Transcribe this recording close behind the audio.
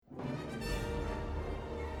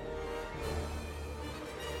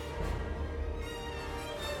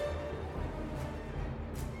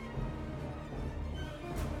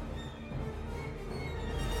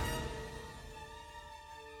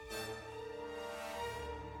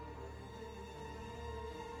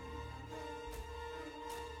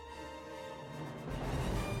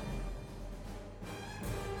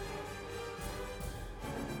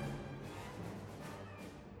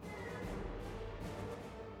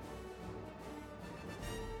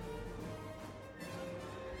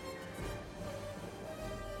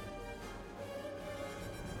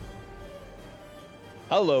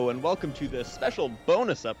Hello and welcome to this special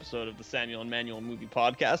bonus episode of the Samuel and Manuel Movie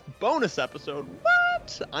Podcast. Bonus episode,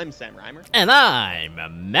 what? I'm Sam Reimer. And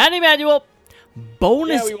I'm Manny Manuel.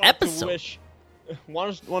 Bonus episode.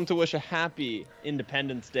 Want to wish a happy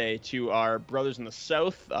Independence Day to our brothers in the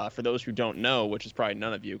South. For those who don't know, which is probably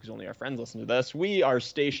none of you because only our friends listen to this, we are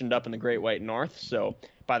stationed up in the Great White North. So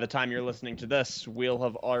by the time you're listening to this, we'll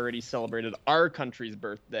have already celebrated our country's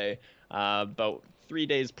birthday about 3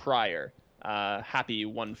 days prior. Happy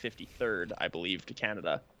 153rd, I believe, to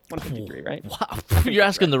Canada. 153, right? Wow, you're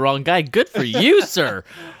asking the wrong guy. Good for you, sir.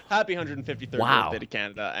 Happy 153rd birthday to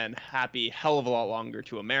Canada, and happy hell of a lot longer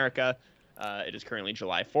to America. It is currently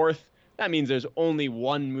July 4th. That means there's only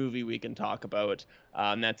one movie we can talk about,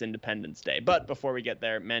 and that's Independence Day. But before we get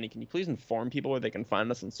there, Manny, can you please inform people where they can find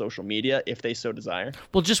us on social media if they so desire?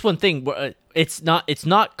 Well, just one thing. It's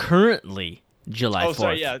not currently July 4th. Oh,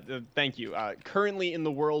 sorry, yeah, thank you. Currently in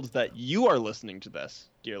the world that you are listening to this,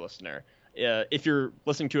 dear listener, if you're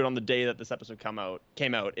listening to it on the day that this episode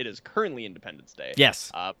came out, it is currently Independence Day.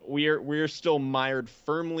 Yes. We're still mired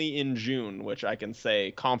firmly in June, which I can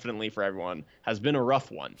say confidently for everyone has been a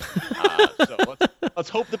rough one. So let's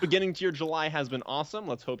hope the beginning to your July has been awesome.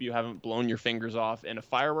 Let's hope you haven't blown your fingers off in a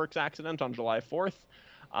fireworks accident on July 4th.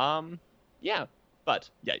 Yeah.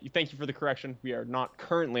 But, yeah, thank you for the correction. We are not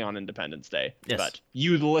currently on Independence Day. Yes. But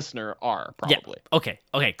you, the listener, are probably. Yeah.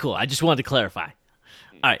 Okay, cool. I just wanted to clarify.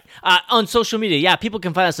 All right. On social media, people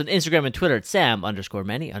can find us on Instagram and Twitter at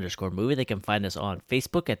Sam_Manny_movie. They can find us on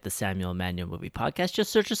Facebook at the Samuel and Manuel Movie Podcast.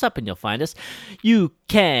 Just search us up and you'll find us. You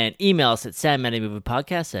can email us at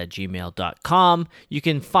sammanymoviepodcast@gmail.com. You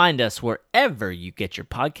can find us wherever you get your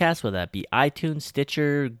podcasts, whether that be iTunes,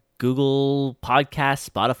 Stitcher, Google Podcasts,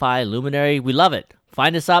 Spotify, Luminary. We love it.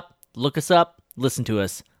 Find us up, look us up, listen to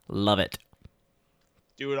us. Love it.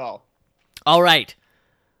 Do it all. All right.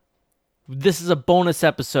 This is a bonus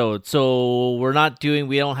episode, so we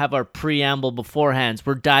don't have our preamble beforehand.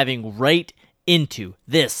 We're diving right into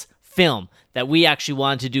this film that we actually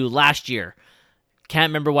wanted to do last year.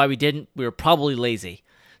 Can't remember why we didn't. We were probably lazy.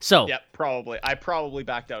 So, yeah, probably. I probably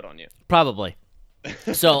backed out on you. Probably.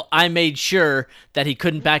 So I made sure that he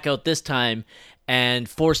couldn't back out this time and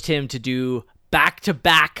forced him to do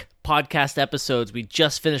back-to-back podcast episodes. We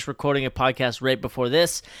just finished recording a podcast right before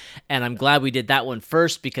this, and I'm glad we did that one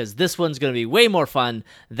first because this one's going to be way more fun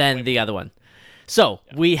than the other one. So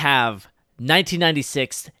we have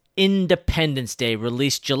 1996 Independence Day,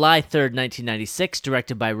 released July 3rd, 1996,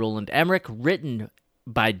 directed by Roland Emmerich, written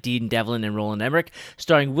by Dean Devlin and Roland Emmerich,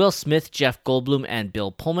 starring Will Smith, Jeff Goldblum, and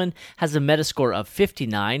Bill Pulman, has a Metascore of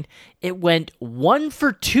 59. It went 1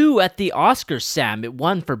 for 2 at the Oscars, Sam. It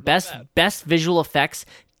won for best visual effects,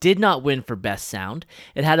 did not win for best sound.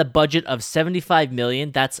 It had a budget of $75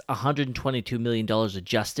 million. That's $122 million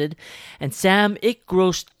adjusted. And Sam, it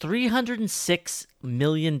grossed $306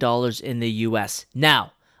 million in the U.S.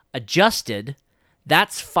 Now, adjusted,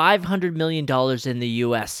 that's $500 million in the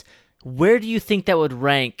U.S. Where do you think that would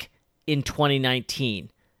rank in 2019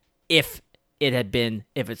 if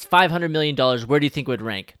it's $500 million, where do you think it would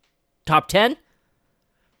rank? Top 10?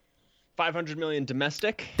 500 million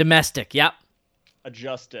domestic? Domestic, yep.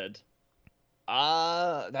 Adjusted.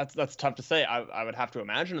 That's tough to say. I would have to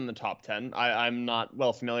imagine in the top 10. I'm not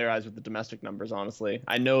well familiarized with the domestic numbers, honestly.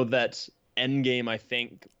 I know that Endgame, I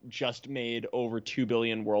think, just made over $2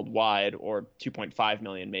 billion worldwide, or 2.5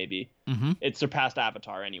 million maybe. Mm-hmm. It surpassed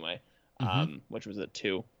Avatar anyway. Which was at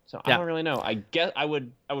 2. So I don't really know. I guess I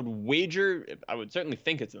would wager. I would certainly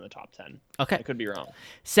think it's in the top 10. Okay, I could be wrong.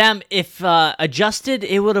 Sam, if adjusted,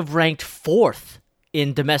 it would have ranked 4th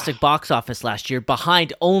in domestic box office last year,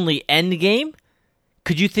 behind only Endgame.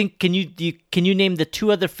 Could you think? Can you name the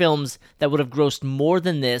 2 other films that would have grossed more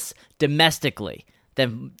than this domestically?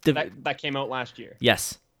 That came out last year.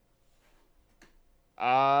 Yes.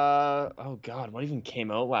 Oh God, what even came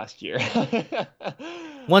out last year?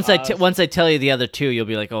 Once I tell you the other 2, you'll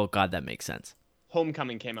be like, oh God, that makes sense.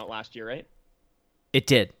 Homecoming came out last year, right? It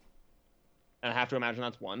did. And I have to imagine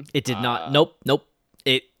that's 1. It did not. Nope.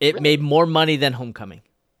 It really? Made more money than Homecoming.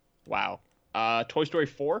 Wow. Toy Story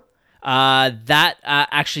 4? That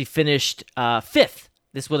actually finished 5th.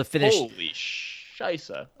 This would have finished. Holy scheisse.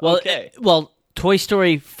 Well, okay. Toy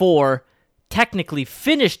Story 4 technically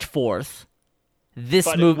finished 4th.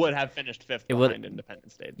 But it would have finished 5th behind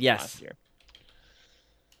Independence Day last year.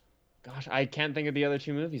 Gosh, I can't think of the other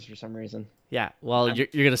 2 movies for some reason. Yeah, well, you're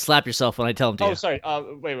going to slap yourself when I tell them to. Oh, sorry.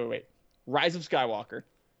 Wait. Rise of Skywalker.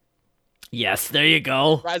 Yes, there you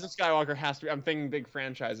go. Rise of Skywalker has to be... I'm thinking big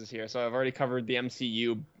franchises here, so I've already covered the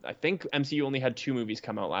MCU. I think MCU only had 2 movies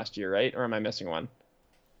come out last year, right? Or am I missing one?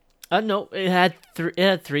 No, it had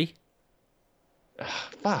 3.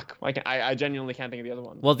 Fuck. I genuinely can't think of the other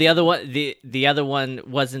one. Well, the other one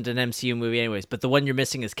wasn't an MCU movie anyways, but the one you're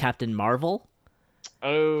missing is Captain Marvel.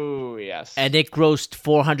 Oh, yes. And it grossed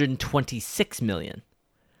 $426 million.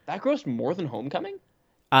 That grossed more than Homecoming?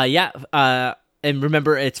 Yeah. And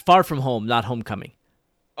remember, it's Far From Home, not Homecoming.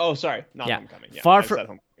 Oh, sorry, not Homecoming. Yeah, Far I said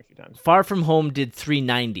Homecoming a few times. Far From Home did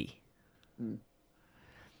 $390.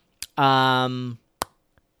 Lion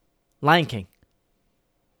King.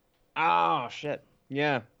 Oh, shit.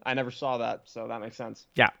 Yeah, I never saw that, so that makes sense.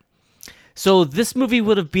 Yeah. So this movie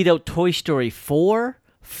would have beat out Toy Story 4,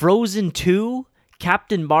 Frozen 2,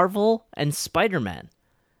 Captain Marvel, and Spider-Man.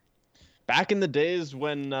 Back in the days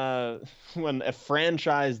when a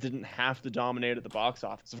franchise didn't have to dominate at the box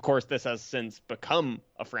office. Of course, this has since become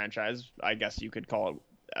a franchise. I guess you could call it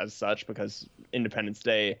as such, because Independence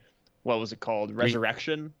Day, what was it called?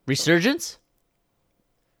 Resurrection? Resurgence?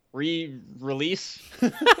 Re-release?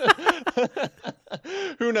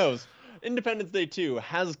 Who knows? Independence Day 2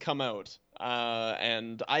 has come out,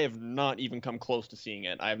 and I have not even come close to seeing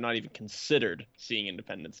it. I have not even considered seeing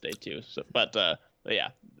Independence Day 2. So, but yeah,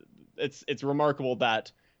 it's remarkable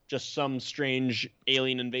that just some strange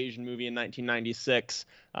alien invasion movie in 1996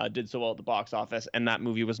 did so well at the box office, and that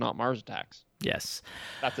movie was not Mars Attacks. Yes.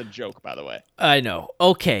 That's a joke, by the way. I know.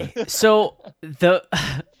 Okay, so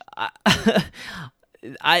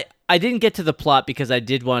I didn't get to the plot because I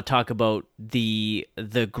did want to talk about the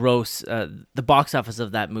gross the box office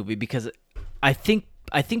of that movie, because I think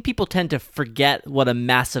people tend to forget what a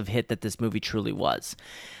massive hit that this movie truly was.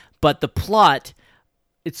 But the plot,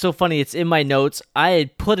 it's so funny, it's in my notes. I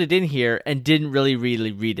had put it in here and didn't really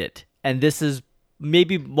read it. And this is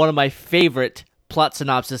maybe one of my favorite plot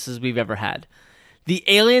synopsises we've ever had. The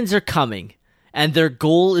aliens are coming, and their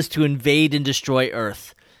goal is to invade and destroy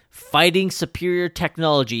Earth. Fighting superior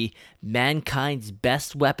technology, mankind's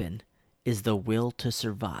best weapon is the will to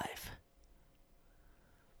survive.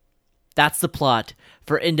 That's the plot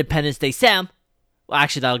for Independence Day. Sam, well,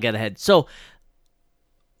 actually, that'll get ahead. So,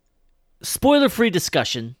 spoiler-free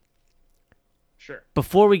discussion. Sure.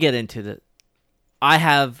 Before we get into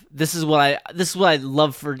this is what I'd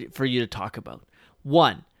love for you to talk about.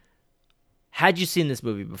 One, had you seen this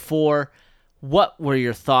movie before? What were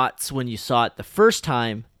your thoughts when you saw it the first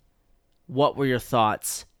time? What were your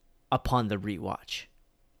thoughts upon the rewatch?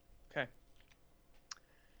 Okay.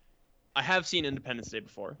 I have seen Independence Day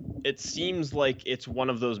before. It seems like it's one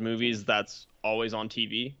of those movies that's always on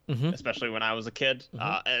TV, especially when I was a kid,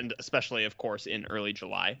 and especially, of course, in early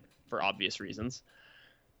July for obvious reasons.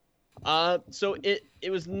 So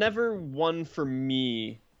it was never one for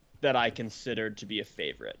me that I considered to be a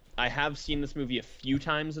favorite. I have seen this movie a few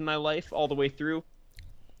times in my life, all the way through.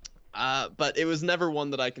 But it was never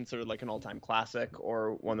one that I considered like an all-time classic,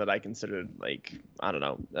 or one that I considered like, I don't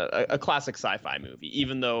know, a classic sci-fi movie,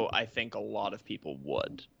 even though I think a lot of people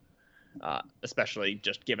would, especially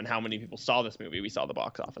just given how many people saw this movie. We saw the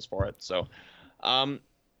box office for it. So on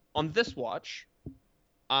this watch,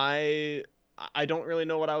 I don't really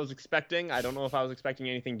know what I was expecting. I don't know if I was expecting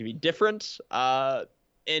anything to be different.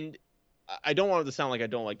 And I don't want it to sound like I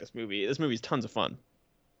don't like this movie. This movie's tons of fun.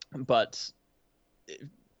 But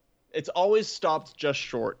it's always stopped just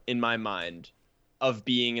short in my mind of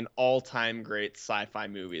being an all-time great sci-fi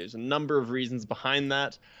movie. There's a number of reasons behind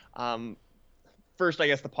that. First, I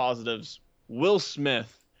guess the positives. Will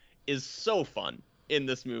Smith is so fun in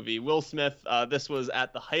this movie. Will Smith, this was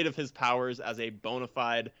at the height of his powers as a bona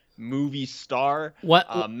fide movie star. What?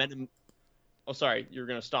 Oh, sorry, you were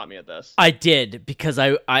going to stop me at this. I did, because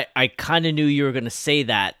I kind of knew you were going to say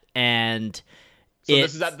that, and so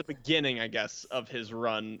this is at the beginning, I guess, of his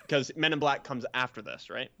run, because Men in Black comes after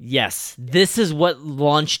this, right? Yes, this is what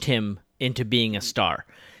launched him into being a star.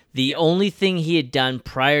 The only thing he had done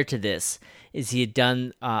prior to this is he had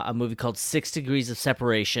done a movie called 6 Degrees of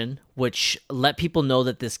Separation, which let people know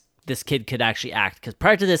that this kid could actually act. Because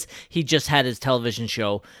prior to this, he just had his television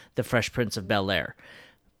show, The Fresh Prince of Bel-Air.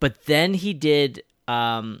 But then he did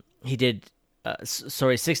 6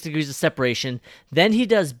 Degrees of Separation. Then he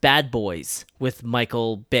does Bad Boys with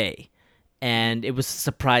Michael Bay, and it was a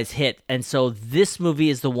surprise hit. And so this movie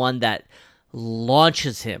is the one that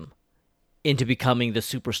launches him into becoming the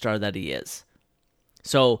superstar that he is.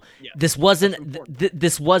 So this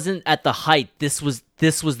wasn't at the height. This was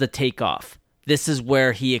the takeoff. This is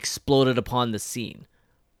where he exploded upon the scene.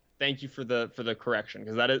 Thank you for the correction,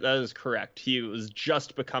 because that is correct. He was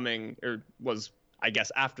just becoming, or was, I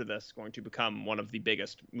guess, after this, going to become one of the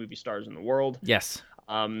biggest movie stars in the world. Yes.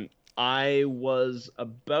 I was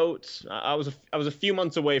a few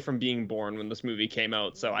months away from being born when this movie came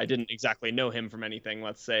out, so I didn't exactly know him from anything,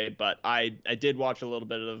 let's say, but I did watch a little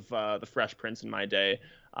bit of The Fresh Prince in my day.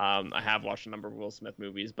 I have watched a number of Will Smith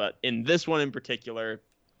movies, but in this one in particular,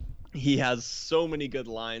 he has so many good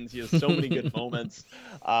lines. He has so many good moments.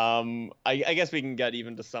 I guess we can get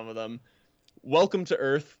even to some of them. Welcome to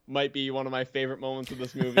Earth might be one of my favorite moments of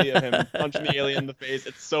this movie, of him punching the alien in the face.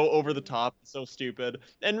 It's so over the top, so stupid,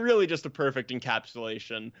 and really just a perfect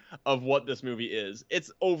encapsulation of what this movie is.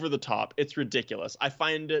 It's over the top. It's ridiculous. I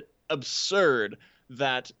find it absurd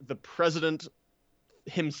that the president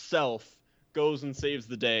himself goes and saves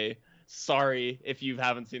the day. Sorry if you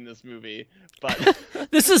haven't seen this movie, but...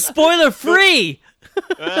 This is spoiler free!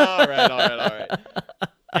 All right.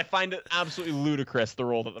 I find it absolutely ludicrous, the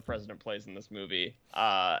role that the president plays in this movie,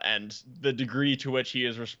 and the degree to which he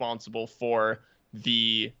is responsible for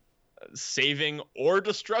the saving or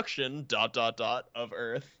destruction, ... of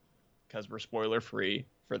Earth, because we're spoiler-free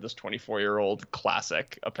for this 24-year-old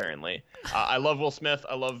classic, apparently. I love Will Smith.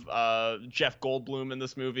 I love Jeff Goldblum in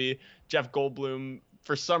this movie. Jeff Goldblum,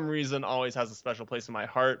 for some reason, always has a special place in my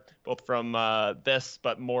heart, both from this,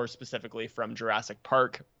 but more specifically from Jurassic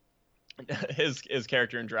Park. His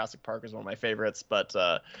character in Jurassic Park is one of my favorites, but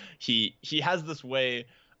he has this way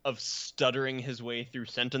of stuttering his way through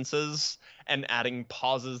sentences and adding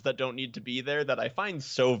pauses that don't need to be there that I find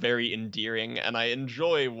so very endearing, and I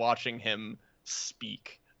enjoy watching him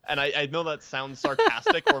speak. And I know that sounds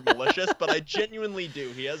sarcastic or malicious, but I genuinely do.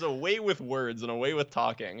 He has a way with words and a way with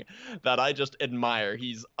talking that I just admire.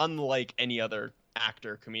 He's unlike any other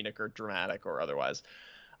actor, comedic or dramatic or otherwise.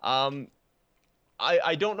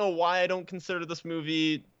 I don't know why I don't consider this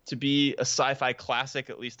movie to be a sci-fi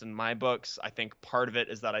classic, at least in my books. I think part of it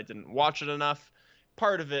is that I didn't watch it enough.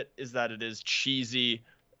 Part of it is that it is cheesy.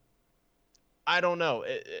 I don't know.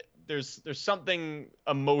 There's something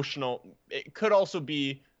emotional. It could also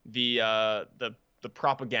be the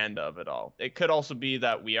propaganda of it all. It could also be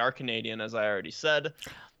that we are Canadian, as I already said.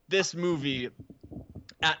 This movie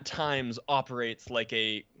at times operates like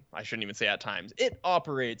I shouldn't even say at times. It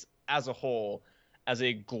operates as a whole as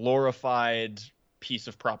a glorified piece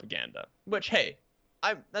of propaganda, which, hey,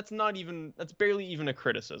 that's barely even a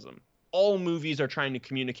criticism. All movies are trying to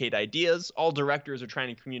communicate ideas. All directors are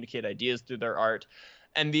trying to communicate ideas through their art.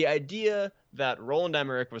 And the idea that Roland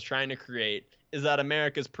Emmerich was trying to create is that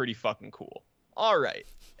America's pretty fucking cool. All right.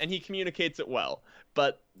 And he communicates it well.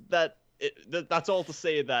 But that's all to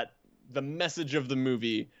say that the message of the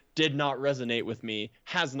movie did not resonate with me,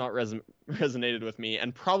 has not resonated with me,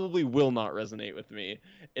 and probably will not resonate with me.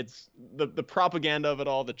 It's the propaganda of it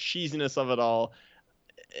all, the cheesiness of it all,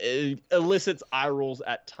 it elicits eye rolls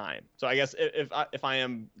at times. So I guess if I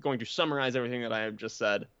am going to summarize everything that I have just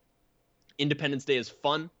said, Independence Day is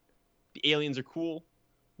fun. The aliens are cool.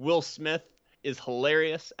 Will Smith is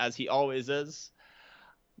hilarious, as he always is.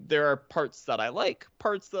 There are parts that I like,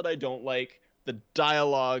 parts that I don't like. The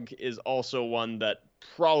dialogue is also one that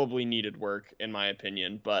probably needed work, in my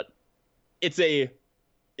opinion, but it's a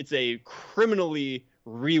criminally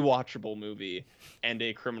rewatchable movie and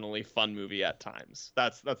a criminally fun movie at times.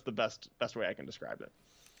 That's the best way I can describe it.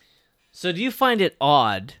 So do you find it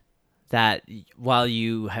odd that while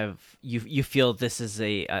you feel this is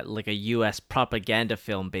a US propaganda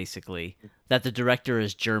film, basically, that the director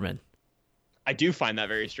is German? I do find that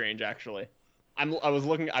very strange, actually. I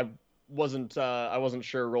wasn't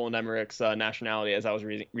sure Roland Emmerich's nationality as I was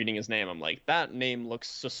reading his name. I'm like, that name looks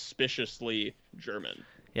suspiciously German.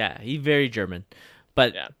 Yeah, he's very German.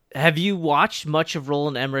 But yeah. Have you watched much of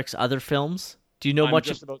Roland Emmerich's other films? Do you know much?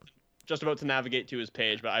 Just about to navigate to his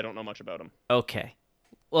page, but I don't know much about him. Okay.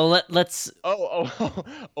 Well, let's.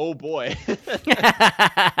 Oh boy. Is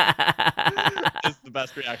the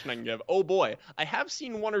best reaction I can give. Oh boy, I have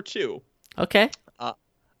seen one or two. Okay.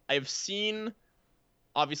 I've seen.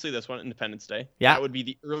 Obviously, this one, Independence Day. Yeah. That would be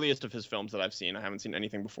the earliest of his films that I've seen. I haven't seen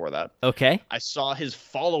anything before that. Okay. I saw his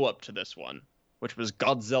follow-up to this one, which was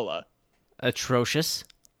Godzilla. Atrocious.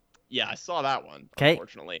 Yeah, I saw that one,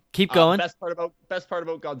 unfortunately. Keep going. Best part about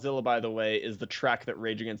Godzilla, by the way, is the track that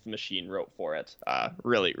Rage Against the Machine wrote for it.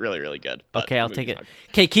 Really, really, really good. Okay, I'll take it.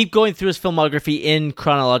 Okay, keep going through his filmography in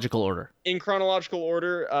chronological order. In chronological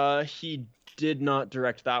order, he did not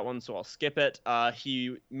direct that one, so I'll skip it.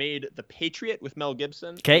 He made The Patriot with Mel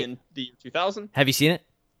Gibson in the year 2000. Have you seen it?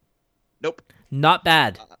 Nope. Not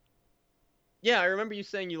bad. Yeah, I remember you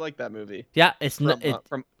saying you liked that movie. Yeah, it's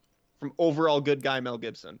from overall good guy Mel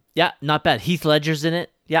Gibson. Yeah, not bad. Heath Ledger's in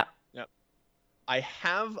it. Yeah. Yep. I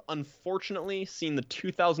have unfortunately seen the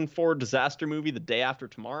 2004 disaster movie The Day After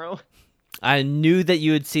Tomorrow. I knew that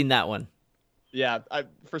you had seen that one. Yeah,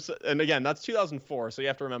 and again, that's 2004, so you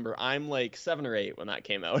have to remember I'm like 7 or 8 when that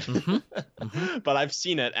came out. But I've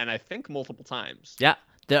seen it, and I think multiple times. Yeah,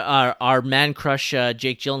 there are our man crush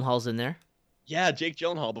Jake Gyllenhaal's in there. Yeah, Jake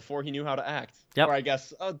Gyllenhaal before he knew how to act. Yep. Or I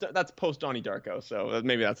guess that's post Donnie Darko, so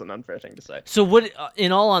maybe that's an unfair thing to say. So what?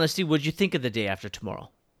 In all honesty, what did you think of The Day After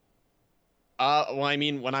Tomorrow? Well, I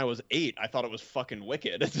mean, when I was 8, I thought it was fucking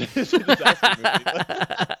wicked. It's a disaster movie.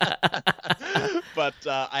 But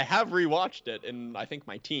I have rewatched it in, I think,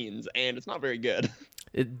 my teens, and it's not very good.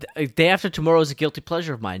 Day After Tomorrow is a guilty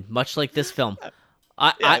pleasure of mine, much like this film.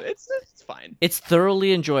 It's fine. It's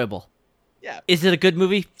thoroughly enjoyable. Yeah. Is it a good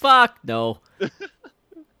movie? Fuck no.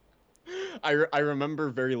 I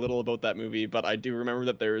remember very little about that movie, but I do remember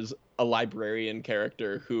that there's a librarian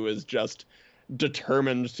character who is just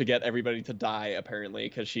determined to get everybody to die, apparently,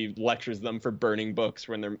 because she lectures them for burning books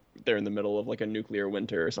when they're in the middle of like a nuclear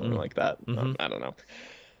winter or something like that. I don't know.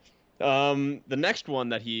 The next one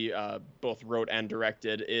that he both wrote and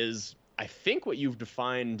directed is, I think, what you've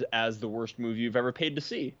defined as the worst movie you've ever paid to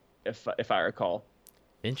see, if I recall.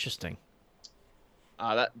 Interesting.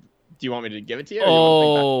 Do you want me to give it to you?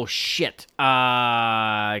 Oh shit!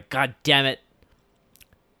 God damn it!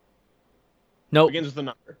 Nope. Begins with a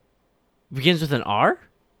number. Begins with an R?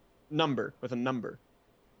 Number.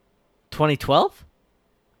 2012?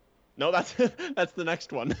 No, that's the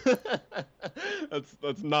next one.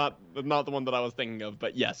 that's not the one that I was thinking of.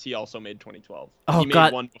 But yes, he also made 2012. Oh, he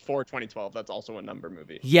made one before 2012. That's also a number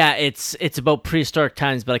movie. Yeah, it's about prehistoric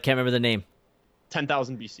times, but I can't remember the name.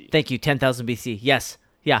 10,000 BC. Thank you, 10,000 BC. Yes,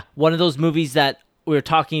 yeah, one of those movies that we were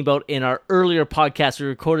talking about in our earlier podcast we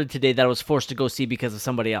recorded today that I was forced to go see because of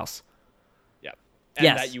somebody else. And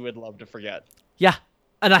yes. that you would love to forget. Yeah,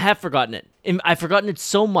 and I have forgotten it. I've forgotten it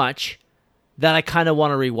so much that I kind of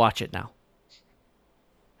want to rewatch it now.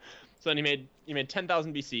 So then he made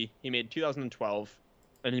 10,000 BC. He made 2012,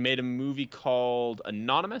 and he made a movie called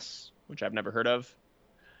Anonymous, which I've never heard of.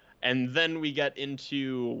 And then we get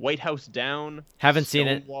into White House Down. Haven't seen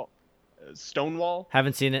it. Stonewall.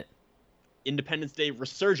 Haven't seen it. Independence Day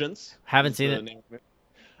Resurgence. Haven't seen it.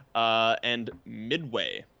 And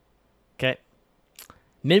Midway. Okay.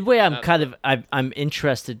 Midway, I'm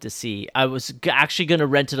interested to see. I was actually going to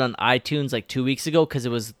rent it on iTunes like 2 weeks ago because it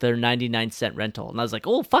was their 99-cent rental. And I was like,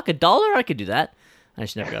 oh, fuck, $1? I could do that. I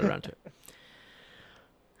just never got around to it.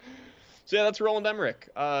 So yeah, that's Roland Emmerich.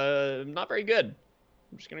 Not very good.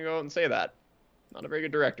 I'm just going to go out and say that. Not a very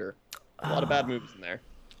good director. A lot of bad movies in there.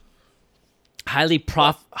 Highly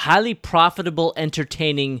profitable,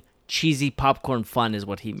 entertaining, cheesy popcorn fun is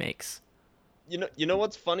what he makes. You know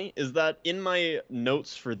what's funny is that in my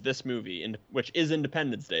notes for this movie, which is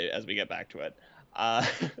Independence Day, as we get back to it,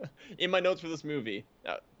 in my notes for this movie,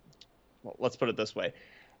 well, let's put it this way.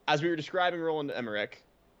 As we were describing Roland Emmerich,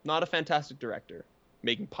 not a fantastic director,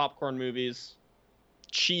 making popcorn movies,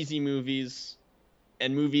 cheesy movies,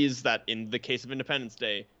 and movies that, in the case of Independence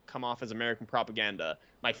Day, come off as American propaganda.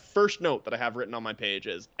 My first note that I have written on my page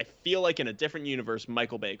is, I feel like in a different universe,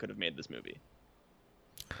 Michael Bay could have made this movie.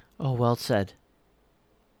 Oh, well said.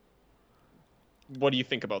 What do you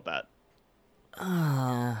think about that?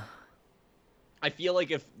 I feel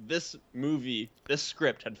like if this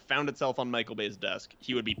script had found itself on Michael Bay's desk,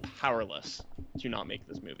 he would be powerless to not make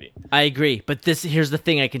this movie. I agree, but here's the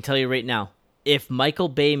thing I can tell you right now. If Michael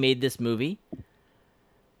Bay made this movie,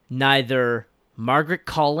 neither Margaret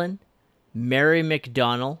Collin, Mary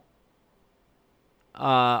McDonnell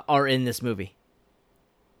are in this movie.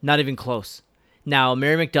 Not even close. Now,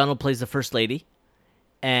 Mary McDonnell plays the First Lady,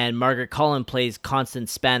 and Margaret Collin plays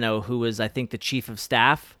Constance Spano, who is, I think, the Chief of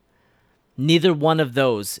Staff. Neither one of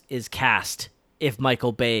those is cast if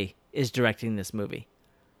Michael Bay is directing this movie.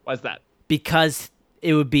 Why is that? Because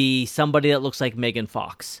it would be somebody that looks like Megan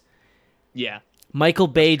Fox. Yeah. Michael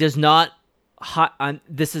Bay does not...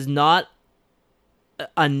 this is not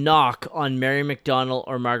a knock on Mary McDonnell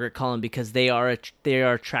or Margaret Collin because they are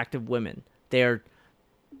attractive women. They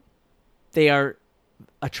are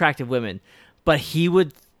attractive women. But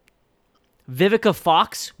Vivica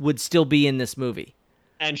Fox would still be in this movie.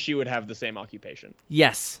 And she would have the same occupation.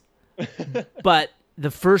 Yes. But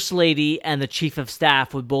the First Lady and the Chief of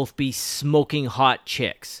Staff would both be smoking hot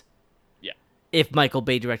chicks. Yeah. If Michael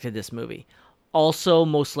Bay directed this movie. Also,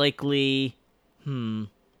 most likely,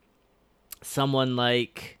 someone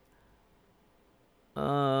like...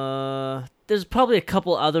 there's probably a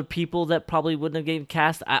couple other people that probably wouldn't have been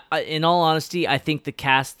cast. In all honesty, I think the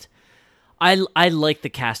cast... I like the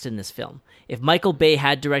cast in this film. If Michael Bay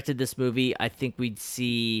had directed this movie, I think we'd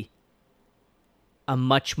see a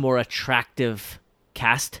much more attractive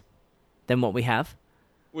cast than what we have.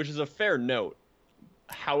 Which is a fair note.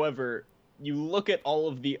 However, you look at all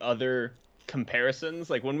of the other comparisons,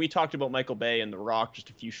 like when we talked about Michael Bay and The Rock just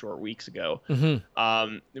a few short weeks ago,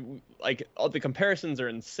 like all the comparisons are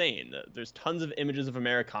insane. There's tons of images of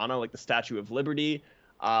Americana, like the Statue of Liberty.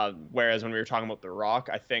 Whereas when we were talking about The Rock,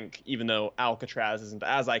 I think even though Alcatraz isn't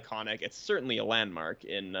as iconic, it's certainly a landmark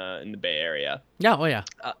in the Bay Area. Yeah, oh yeah.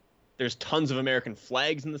 There's tons of American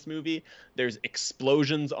flags in this movie. There's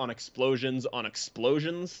explosions on explosions on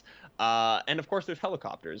explosions. And of course, there's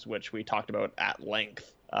helicopters, which we talked about at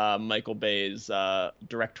length. Michael Bay's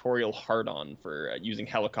directorial hard-on for using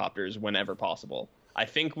helicopters whenever possible. I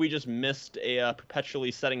think we just missed a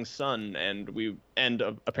perpetually setting sun and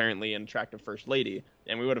apparently an attractive first lady,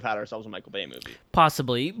 and we would have had ourselves a Michael Bay movie.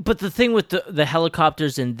 Possibly, but the thing with the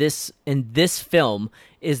helicopters in this film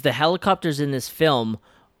is the helicopters in this film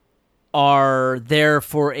are there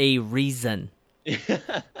for a reason.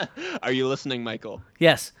 Are you listening, Michael?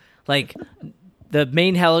 Yes, like the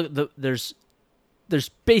main there's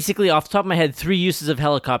basically off the top of my head 3 uses of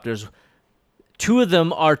helicopters. 2 of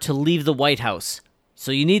them are to leave the White House,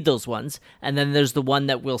 so you need those ones, and then there's the one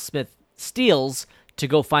that Will Smith steals to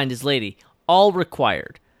go find his lady. All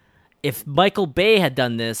required. If Michael Bay had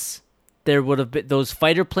done this, there would have been those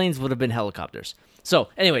fighter planes would have been helicopters. So,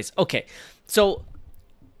 anyways, okay. So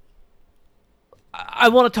I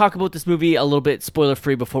want to talk about this movie a little bit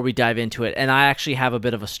spoiler-free before we dive into it, and I actually have a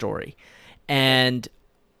bit of a story. And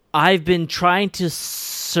I've been trying to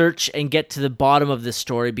search and get to the bottom of this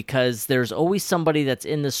story because there's always somebody that's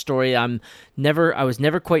in the story I was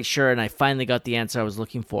never quite sure, and I finally got the answer I was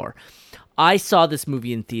looking for. I saw this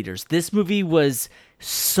movie in theaters. This movie was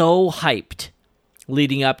so hyped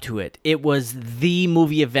leading up to it. It was the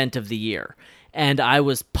movie event of the year, and I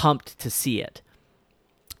was pumped to see it.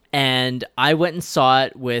 And I went and saw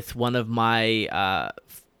it with one of my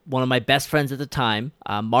best friends at the time,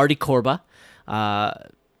 Marty Korba.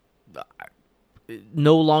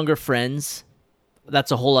 No longer friends.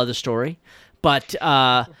 That's a whole other story. But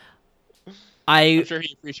I'm sure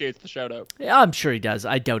he appreciates the shout out. Yeah, I'm sure he does.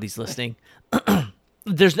 I doubt he's listening.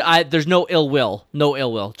 There's no ill will. No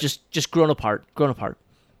ill will. Just grown apart.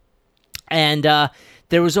 And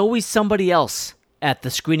there was always somebody else at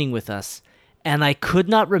the screening with us. And I could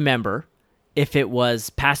not remember if it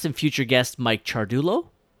was past and future guest Mike Ciardulo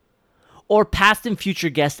or past and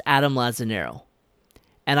future guest Adam Lazzanero.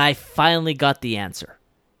 And I finally got the answer.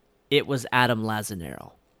 It was Adam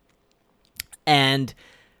Lazzanero. And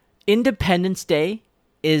Independence Day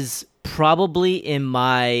is probably in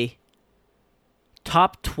my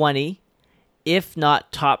top 20, if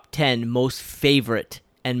not top 10, most favorite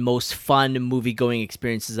and most fun movie-going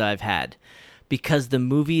experiences I've had. Because the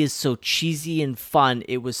movie is so cheesy and fun,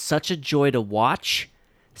 it was such a joy to watch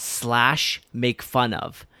 / make fun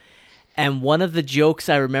of. And one of the jokes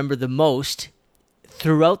I remember the most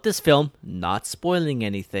throughout this film, not spoiling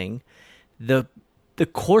anything, the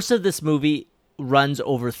course of this movie runs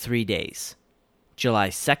over 3 days. July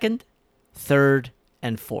 2nd, 3rd,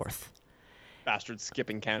 and 4th. Bastard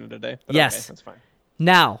skipping Canada Day. But yes. Okay, that's fine.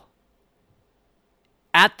 Now,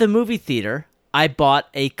 at the movie theater, I bought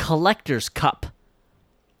a collector's cup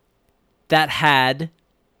that had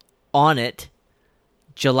on it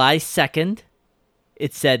July 2nd,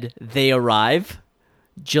 it said they arrive,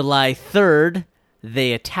 July 3rd,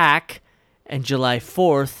 they attack, and July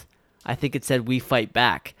 4th, I think it said we fight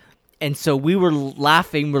back. And so we were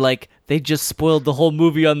laughing, we're like, they just spoiled the whole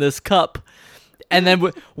movie on this cup. And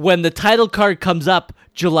then when the title card comes up,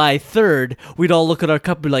 July 3rd, we'd all look at our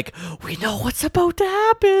cup and be like, we know what's about to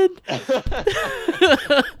happen.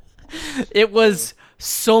 It was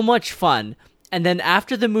so much fun. And then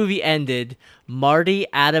after the movie ended, Marty,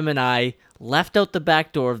 Adam, and I left out the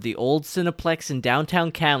back door of the old Cineplex in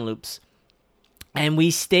downtown Kamloops, and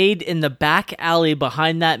we stayed in the back alley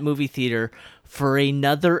behind that movie theater for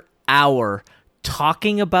another hour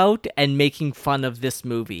talking about and making fun of this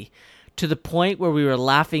movie, to the point where we were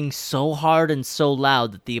laughing so hard and so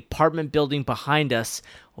loud that the apartment building behind us,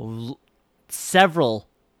 several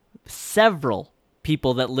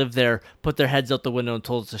people that lived there put their heads out the window and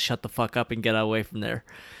told us to shut the fuck up and get away from there.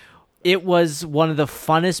 It was one of the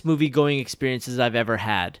funnest movie-going experiences I've ever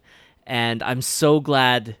had, and I'm so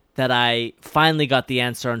glad that I finally got the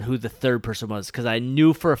answer on who the third person was, because I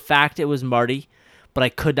knew for a fact it was Marty, but I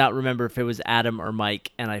could not remember if it was Adam or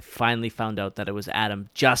Mike, and I finally found out that it was Adam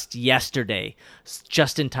just yesterday,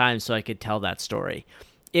 just in time so I could tell that story.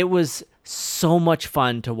 It was so much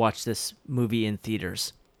fun to watch this movie in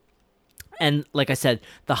theaters. And like I said,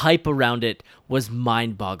 the hype around it was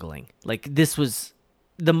mind-boggling. Like,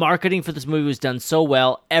 the marketing for this movie was done so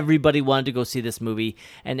well. Everybody wanted to go see this movie,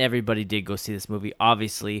 and everybody did go see this movie,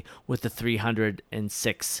 obviously, with the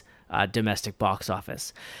 306 domestic box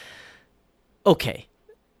office. Okay,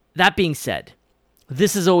 that being said,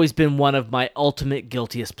 this has always been one of my ultimate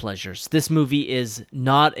guiltiest pleasures. This movie is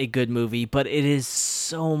not a good movie, but it is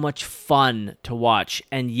so much fun to watch.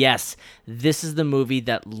 And yes, this is the movie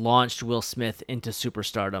that launched Will Smith into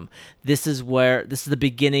superstardom. This is the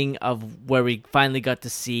beginning of where we finally got to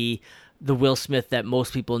see the Will Smith that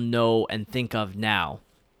most people know and think of now.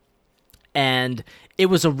 And it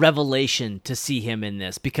was a revelation to see him in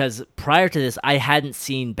this, because prior to this, I hadn't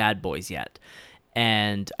seen Bad Boys yet.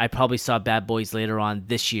 And I probably saw Bad Boys later on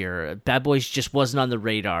this year. Bad Boys just wasn't on the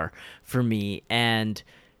radar for me. And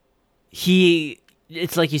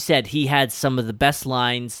it's like you said, he had some of the best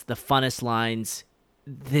lines, the funnest lines.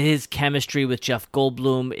 His chemistry with Jeff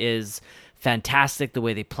Goldblum is fantastic, the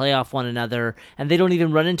way they play off one another. And they don't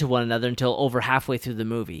even run into one another until over halfway through the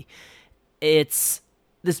movie. This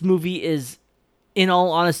movie is, in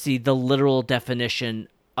all honesty, the literal definition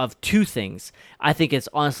of two things. I think it's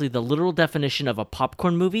honestly the literal definition of a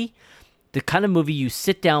popcorn movie. The kind of movie you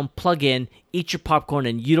sit down, plug in, eat your popcorn,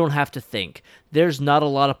 and you don't have to think. There's not a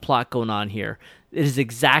lot of plot going on here. It is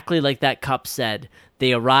exactly like that cup said.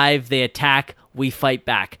 They arrive, they attack, we fight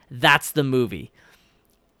back. That's the movie.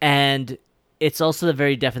 And it's also the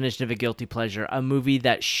very definition of a guilty pleasure. A movie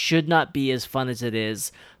that should not be as fun as it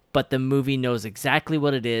is, but the movie knows exactly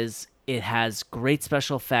what it is. It has great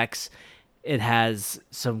special effects. It has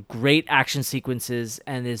some great action sequences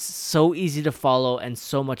and is so easy to follow and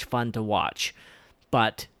so much fun to watch.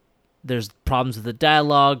 But there's problems with the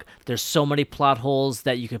dialogue. There's so many plot holes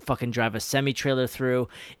that you could fucking drive a semi-trailer through.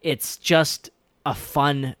 It's just a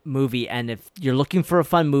fun movie. And if you're looking for a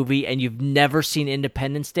fun movie and you've never seen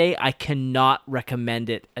Independence Day, I cannot recommend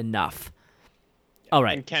it enough. All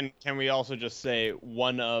right. And can we also just say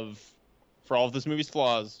for all of this movie's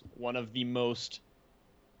flaws, one of the most,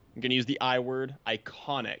 I'm going to use the I word,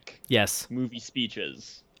 iconic movie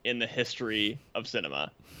speeches in the history of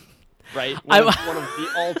cinema. Right? One of the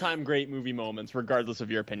all-time great movie moments, regardless of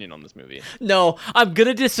your opinion on this movie. No, I'm going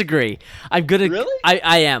to disagree. Really?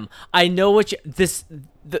 I am. I know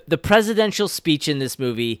the presidential speech in this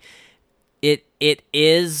movie, it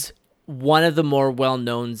is one of the more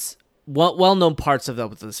well-known parts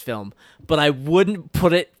of this film, but I wouldn't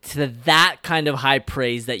put it to that kind of high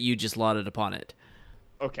praise that you just lauded upon it.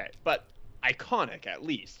 Okay, but iconic at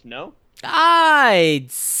least, no? I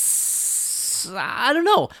don't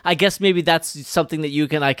know. I guess maybe that's something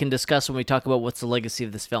that I can discuss when we talk about what's the legacy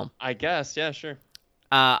of this film. I guess, yeah, sure.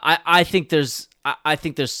 I think there's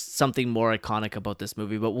something more iconic about this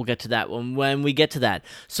movie, but we'll get to that when we get to that.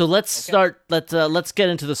 So let's start. Let's get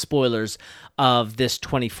into the spoilers of this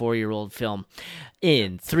 24-year-old film.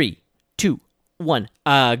 In 3, 2, 1,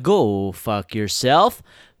 go fuck yourself.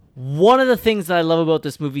 One of the things that I love about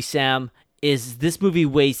this movie, Sam, is this movie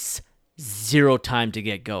wastes zero time to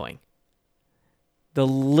get going. The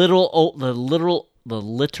literal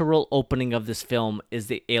opening of this film is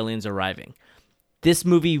the aliens arriving. This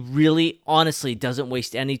movie really, honestly, doesn't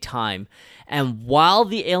waste any time. And while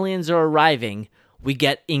the aliens are arriving, we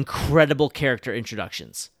get incredible character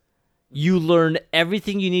introductions. You learn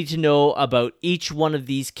everything you need to know about each one of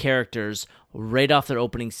these characters right off their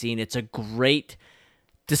opening scene. It's a great,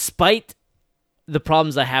 despite the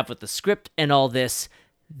problems I have with the script and all this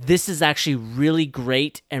is actually really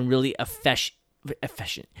great and really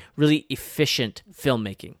really efficient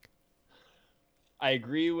filmmaking. I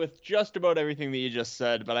agree with just about everything that you just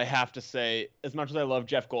said, but I have to say, as much as I love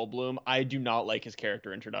Jeff Goldblum, I do not like his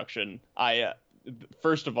character introduction.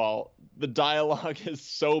 First of all, the dialogue is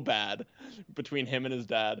so bad between him and his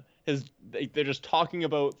dad. They're just talking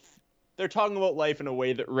about life in a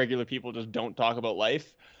way that regular people just don't talk about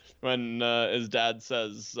life. When his dad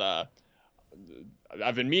says,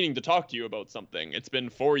 I've been meaning to talk to you about something. It's been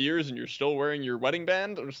 4 years and you're still wearing your wedding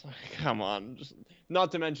band? I'm just like, come on.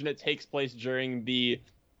 Not to mention it takes place during the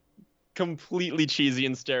completely cheesy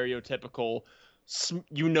and stereotypical,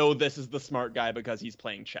 this is the smart guy because he's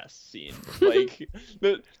playing chess scene. Like,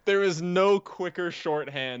 there is no quicker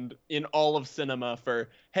shorthand in all of cinema for,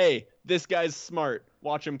 hey, this guy's smart.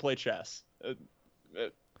 Watch him play chess.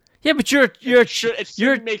 Yeah, but it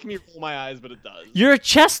shouldn't make me roll my eyes, but it does. You're a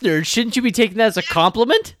chess nerd. Shouldn't you be taking that as a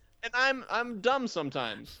compliment? And I'm dumb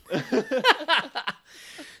sometimes.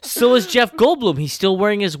 So is Jeff Goldblum. He's still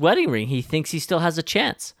wearing his wedding ring. He thinks he still has a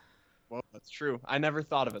chance. Well, that's true. I never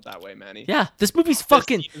thought of it that way, Manny. Yeah, this movie's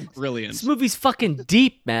fucking brilliant. This movie's fucking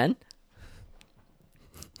deep, man.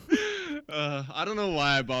 I don't know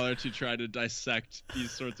why I bother to try to dissect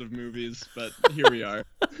these sorts of movies, but here we are.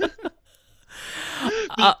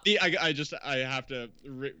 I have to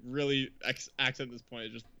really accent this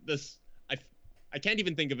point. I can't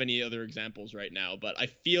even think of any other examples right now, but I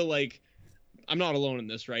feel like I'm not alone in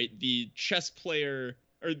this, right? The chess player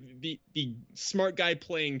or the smart guy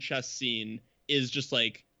playing chess scene is just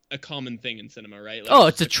like a common thing in cinema, right? Like,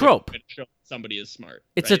 it's a trope. Somebody is smart.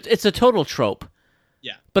 It's right? it's a total trope.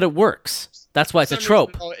 Yeah, but it works. That's why it's a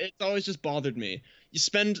trope. It's always just bothered me. You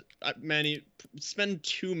spend, Manny, spend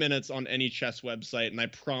 2 minutes on any chess website, and I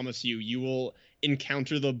promise you, you will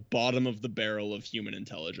encounter the bottom of the barrel of human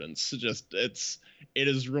intelligence. It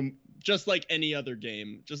is just like any other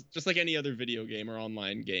game, just like any other video game or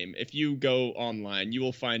online game. If you go online, you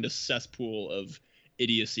will find a cesspool of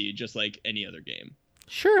idiocy, just like any other game.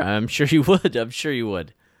 Sure, I'm sure you would. I'm sure you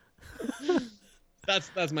would.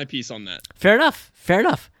 That's my piece on that. Fair enough.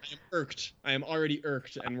 I am irked. I am already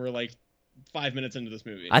irked, and we're like 5 minutes into this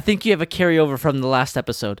movie. I think you have a carryover from the last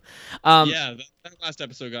episode. Yeah, that last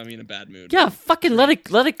episode got me in a bad mood. Yeah, fucking let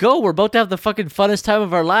it go. We're about to have the fucking funnest time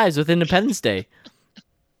of our lives with Independence Day.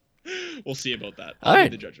 We'll see about that. All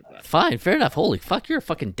right. Be the judge of that. Fine, fair enough. Holy fuck, you're a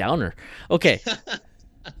fucking downer. Okay.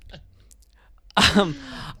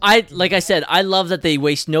 Like I said, I love that they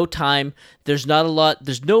waste no time. There's not a lot.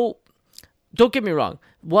 Don't get me wrong.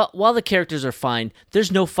 While the characters are fine,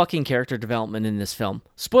 there's no fucking character development in this film.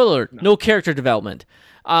 Spoiler: no character development.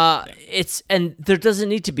 And there doesn't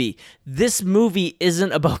need to be. This movie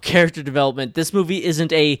isn't about character development. This movie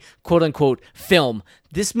isn't a quote unquote film.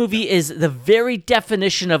 This movie is the very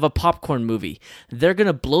definition of a popcorn movie. They're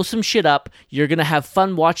gonna blow some shit up. You're gonna have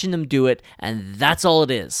fun watching them do it, and that's all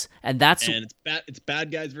it is. And it's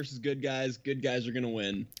bad guys versus good guys. Good guys are gonna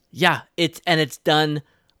win. Yeah, it's done.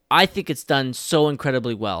 I think it's done so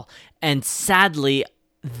incredibly well. And sadly,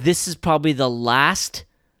 this is probably the last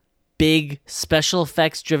big special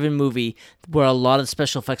effects driven movie where a lot of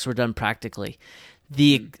special effects were done practically.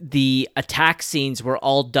 The attack scenes were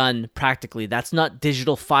all done practically. That's not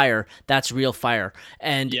digital fire, that's real fire.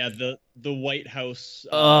 And yeah, the White House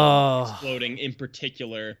exploding in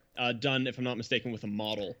particular, done, if I'm not mistaken, with a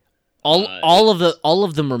model. All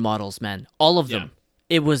of them were models, man. All of them.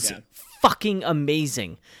 It was fucking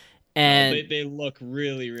amazing. And they look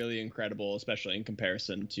really, really incredible, especially in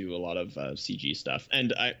comparison to a lot of CG stuff.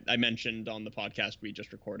 And I mentioned on the podcast we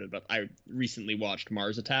just recorded, but I recently watched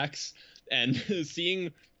Mars Attacks, and seeing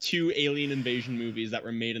two alien invasion movies that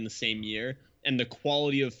were made in the same year, and the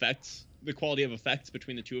quality of effects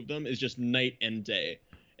between the two of them is just night and day.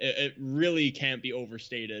 It really can't be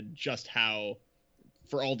overstated just how,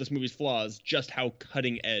 for all this movie's flaws, just how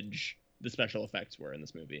cutting edge the special effects were in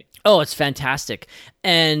this movie. Oh, it's fantastic.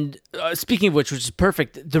 And speaking of which is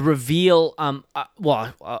perfect, the reveal,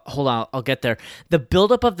 hold on, I'll get there. The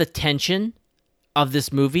buildup of the tension of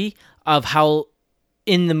this movie, of how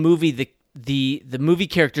in the movie the movie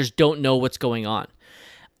characters don't know what's going on.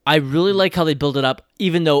 I really like how they build it up,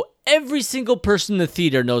 even though every single person in the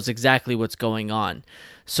theater knows exactly what's going on.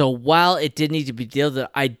 So while it did need to be dealt with,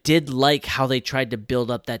 I did like how they tried to build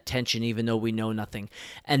up that tension, even though we know nothing.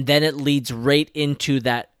 And then it leads right into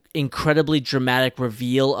that incredibly dramatic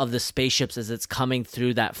reveal of the spaceships as it's coming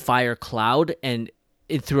through that fire cloud and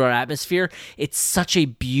through our atmosphere. It's such a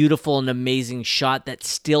beautiful and amazing shot that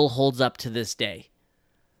still holds up to this day.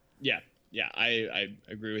 Yeah, I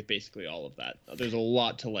agree with basically all of that. There's a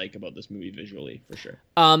lot to like about this movie visually, for sure.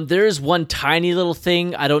 There is one tiny little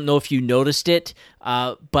thing. I don't know if you noticed it,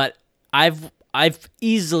 but I've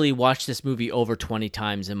easily watched this movie over 20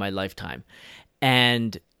 times in my lifetime.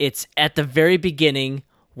 And it's at the very beginning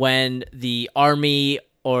when the army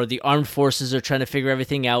or the armed forces are trying to figure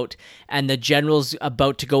everything out, and the general's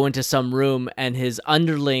about to go into some room, and his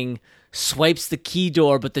underling swipes the key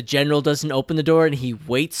door, but the general doesn't open the door, and he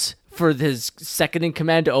waits for his second in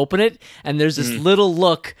command to open it, and there's this little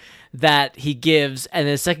look that he gives, and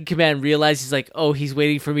the second command realizes he's like, oh, he's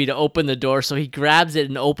waiting for me to open the door, so he grabs it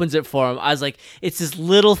and opens it for him. I was like, it's this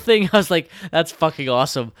little thing. I was like, that's fucking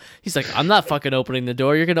awesome. He's like, I'm not fucking opening the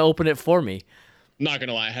door, you're gonna open it for me. Not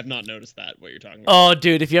gonna lie, I have not noticed that, what you're talking about. Oh,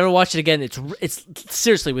 dude, if you ever watch it again, it's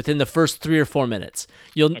seriously within the first 3 or 4 minutes.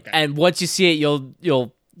 And once you see it,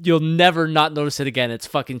 you'll never not notice it again. It's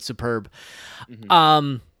fucking superb.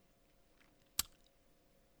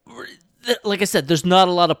 Like I said, there's not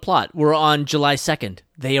a lot of plot. We're on July 2nd.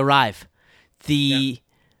 They arrive.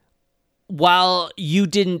 While you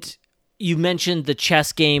mentioned the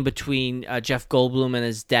chess game between Jeff Goldblum and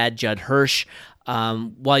his dad, Judd Hirsch.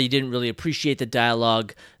 While you didn't really appreciate the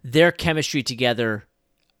dialogue, their chemistry together,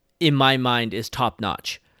 in my mind, is top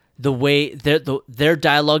notch. The way their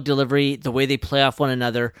dialogue delivery, the way they play off one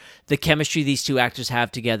another, the chemistry these two actors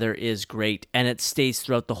have together is great, and it stays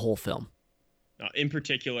throughout the whole film. In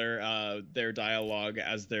particular, their dialogue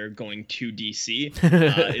as they're going to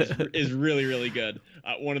DC is really, really good.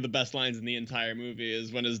 One of the best lines in the entire movie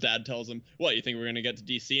is when his dad tells him, "What, you think we're going to get to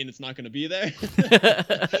DC and it's not going to be there?"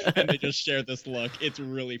 And they just share this look. It's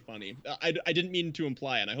really funny. I didn't mean to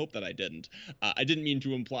imply, and I hope that I didn't. I didn't mean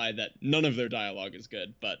to imply that none of their dialogue is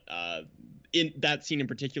good, but in that scene in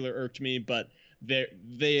particular irked me, but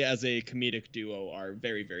they as a comedic duo are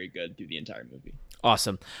very, very good through the entire movie.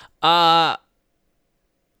 Awesome.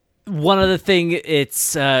 One other thing,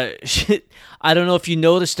 it's I don't know if you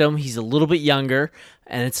noticed him. He's a little bit younger,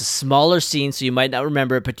 and it's a smaller scene, so you might not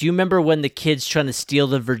remember it. But do you remember when the kid's trying to steal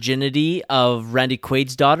the virginity of Randy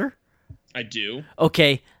Quaid's daughter? I do.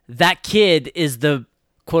 Okay, that kid is the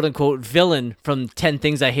quote-unquote villain from 10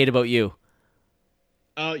 Things I Hate About You.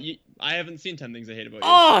 I haven't seen 10 Things I Hate About You.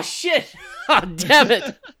 Oh, shit! Oh, damn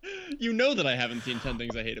it! You know that I haven't seen 10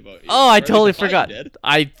 Things I Hate About You. Oh, I totally forgot. Did.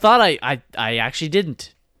 I thought I actually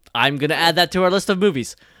didn't. I'm going to add that to our list of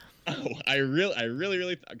movies. Oh, I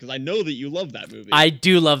really, because I know that you love that movie. I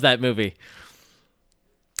do love that movie.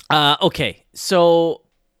 Okay, so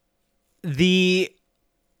we're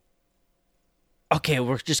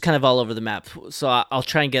just kind of all over the map. So I'll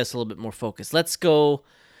try and get us a little bit more focused. Let's go.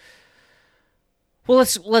 Well,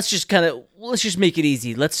 let's just make it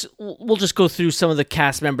easy. We'll just go through some of the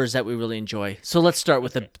cast members that we really enjoy. So let's start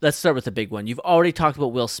with the big one. You've already talked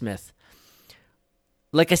about Will Smith.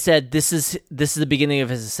 Like I said, this is the beginning of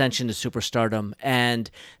his ascension to superstardom,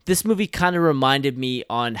 and this movie kind of reminded me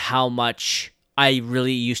on how much I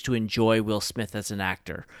really used to enjoy Will Smith as an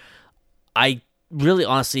actor. I really,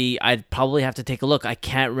 honestly, I'd probably have to take a look. I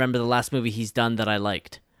can't remember the last movie he's done that I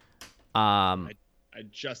liked. I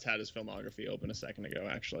just had his filmography open a second ago,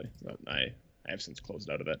 actually. I have since closed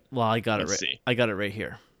out of it. Well, I got it right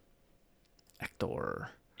here. Actor.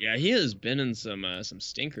 Yeah, he has been in some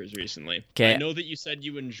stinkers recently. Okay. I know that you said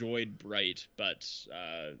you enjoyed Bright, but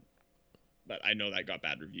I know that got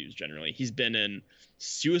bad reviews generally. He's been in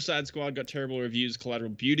Suicide Squad, got terrible reviews. Collateral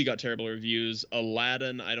Beauty got terrible reviews.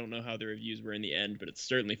 Aladdin, I don't know how the reviews were in the end, but it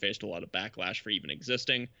certainly faced a lot of backlash for even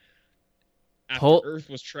existing. After Earth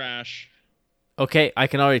was trash. Okay, I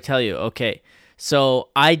can already tell you. Okay, so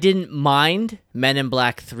I didn't mind Men in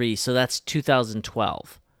Black 3, so that's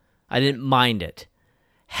 2012. I didn't mind it.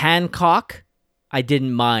 Hancock, I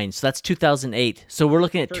didn't mind, so that's 2008. So we're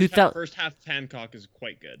looking at first half of Hancock is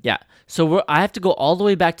quite good. Yeah, so I have to go all the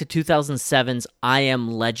way back to 2007's I Am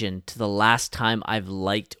Legend to the last time I've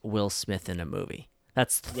liked Will Smith in a movie.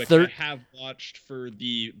 That's which I have watched for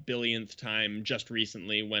the billionth time just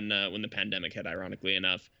recently when the pandemic hit, ironically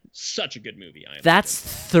enough. Such a good movie. That's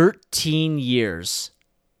 13 years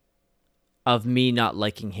of me not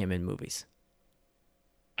liking him in movies.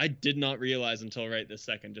 I did not realize until right this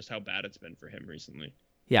second just how bad it's been for him recently.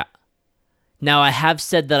 Yeah. Now, I have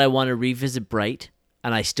said that I want to revisit Bright,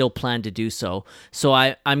 and I still plan to do so. So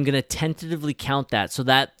I'm going to tentatively count that. So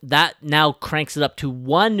that now cranks it up to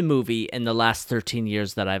one movie in the last 13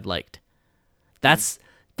 years that I've liked. That's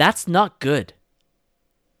not good.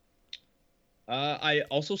 I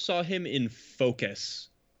also saw him in Focus,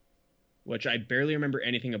 which I barely remember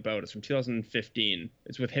anything about. It's from 2015.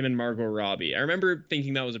 It's with him and Margot Robbie. I remember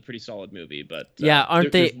thinking that was a pretty solid movie, but yeah,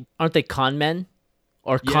 aren't they con men?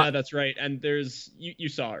 Yeah, that's right. And there's you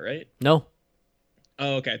saw it, right? No.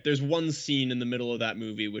 Oh, okay. There's one scene in the middle of that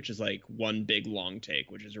movie which is like one big long take,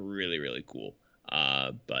 which is really, really cool.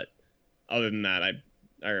 But other than that,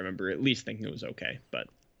 I remember at least thinking it was okay, but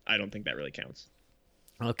I don't think that really counts.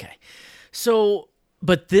 Okay. So,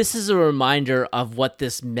 but this is a reminder of what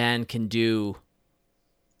this man can do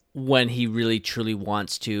when he really truly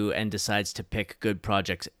wants to and decides to pick good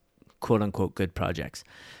projects, quote unquote good projects.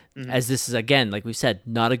 Mm-hmm. As this is, again, like we said,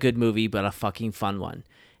 not a good movie, but a fucking fun one.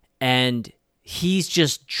 And he's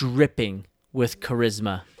just dripping with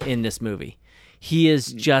charisma in this movie. He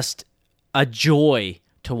is just a joy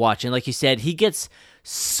to watch. And like you said, he gets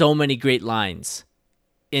so many great lines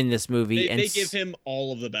in this movie. They give him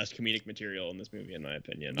all of the best comedic material in this movie, in my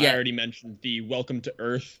opinion. Yeah. I already mentioned the Welcome to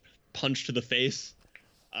Earth punch to the face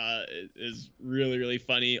is really, really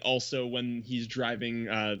funny. Also, when he's driving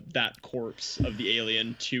that corpse of the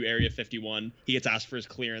alien to Area 51, he gets asked for his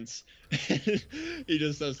clearance. He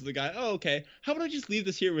just says to the guy, "Oh, okay, how about I just leave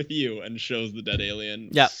this here with you?" and shows the dead alien.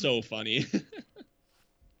 Yeah. So funny.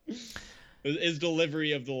 His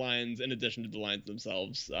delivery of the lines, in addition to the lines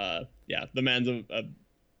themselves, the man's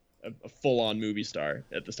a full-on movie star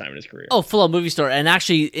at this time in his career. Oh, full-on movie star. And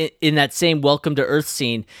actually, in that same Welcome to Earth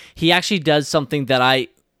scene, he actually does something that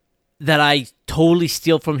I totally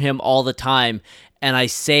steal from him all the time, and I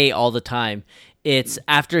say all the time, It's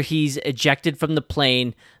after he's ejected from the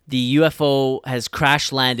plane, the UFO has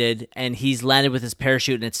crash landed, and he's landed with his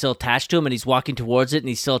parachute, and it's still attached to him, and he's walking towards it, and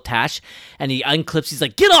he's still attached, and he unclips. He's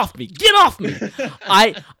like, "Get off me! Get off me!"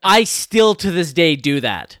 I still to this day do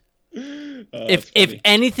that. If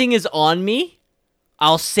anything is on me,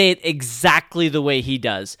 I'll say it exactly the way he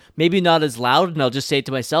does. Maybe not as loud, and I'll just say it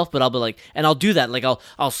to myself, but I'll be like, and I'll do that. Like I'll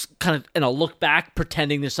kind of, and I'll look back,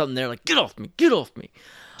 pretending there's something there. Like, get off me! Get off me!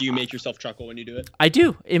 Do you make yourself chuckle when you do it? I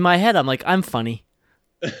do. In my head, I'm like, I'm funny.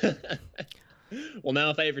 Well, now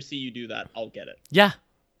if I ever see you do that, I'll get it. Yeah.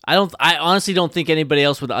 I honestly don't think anybody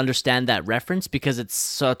else would understand that reference because it's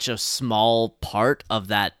such a small part of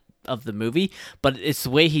the movie, but it's the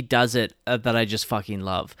way he does it that I just fucking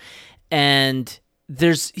love. And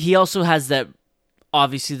he also has that,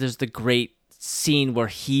 obviously there's the great scene where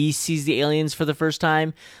he sees the aliens for the first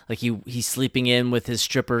time. Like he's sleeping in with his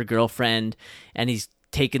stripper girlfriend, and he's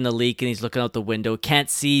taking the leak, and he's looking out the window. Can't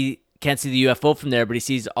see the UFO from there, but he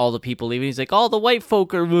sees all the people leaving. He's like, all the white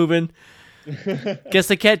folk are moving.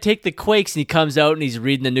 Guess I can't take the quakes. And he comes out and he's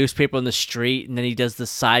reading the newspaper on the street, and then he does the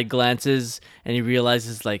side glances, and he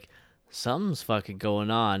realizes like something's fucking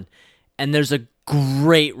going on. And there's a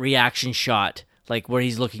great reaction shot, like where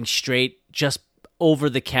he's looking straight just over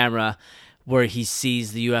the camera where he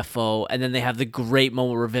sees the UFO, and then they have the great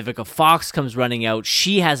moment where Vivica Fox comes running out.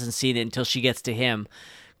 She hasn't seen it until she gets to him.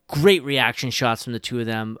 Great reaction shots from the two of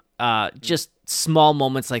them. Just small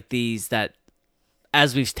moments like these that,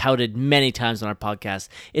 as we've touted many times on our podcast,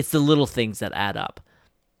 it's the little things that add up.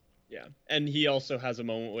 Yeah, and he also has a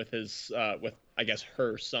moment with his, with I guess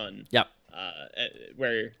her son. Yep.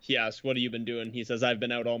 Where he asks, "What have you been doing?" He says, "I've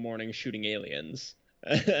been out all morning shooting aliens."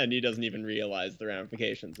 And he doesn't even realize the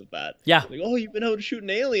ramifications of that. Yeah. Like, oh, you've been out shooting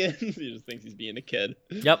aliens. He just thinks he's being a kid.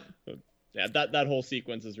 Yep. So, yeah, that whole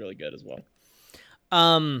sequence is really good as well.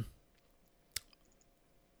 I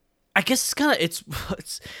guess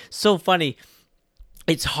it's so funny.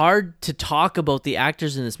 It's hard to talk about the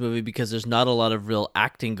actors in this movie because there's not a lot of real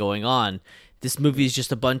acting going on. This movie is just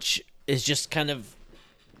kind of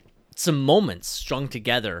some moments strung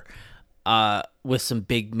together with some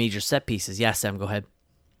big major set pieces. Yeah, Sam, go ahead.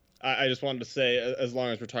 I just wanted to say, as long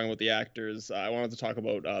as we're talking about the actors, I wanted to talk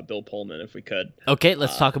about Bill Pullman, if we could. Okay,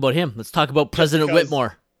 let's talk about him. Let's talk about President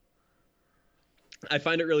Whitmore. I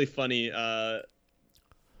find it really funny.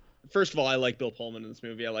 First of all, I like Bill Pullman in this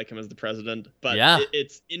movie. I like him as the president. But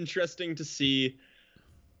it's interesting to see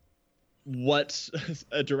what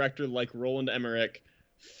a director like Roland Emmerich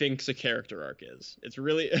thinks a character arc is. It's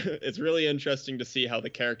really interesting to see how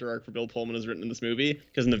the character arc for Bill Pullman is written in this movie,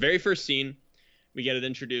 because in the very first scene we get it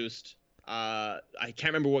introduced. I can't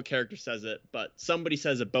remember what character says it, but somebody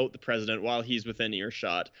says about the president while he's within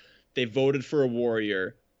earshot, they voted for a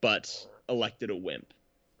warrior but elected a wimp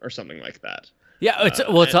or something like that. Yeah, it's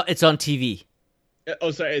on TV.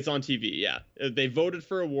 Oh, sorry, it's on TV. Yeah, they voted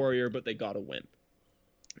for a warrior but they got a wimp.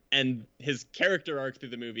 And his character arc through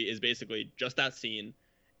the movie is basically just that scene,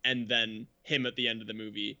 and then him at the end of the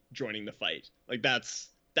movie joining the fight. Like that's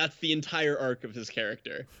the entire arc of his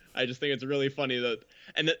character. I just think it's really funny that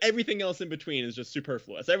everything else in between is just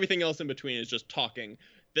superfluous. Everything else in between is just talking.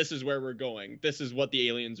 This is where we're going. This is what the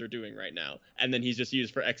aliens are doing right now. And then he's just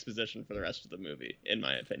used for exposition for the rest of the movie, in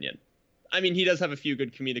my opinion. I mean, he does have a few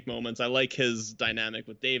good comedic moments. I like his dynamic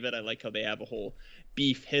with David. I like how they have a whole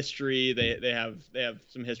beef history. They have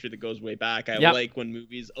some history that goes way back. I like when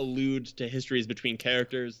movies allude to histories between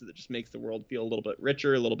characters. That just makes the world feel a little bit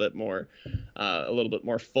richer, a little bit more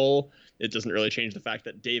full. It doesn't really change the fact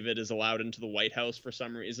that David is allowed into the White House for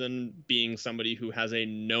some reason, being somebody who has a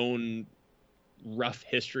known rough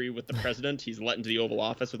history with the president. He's let into the Oval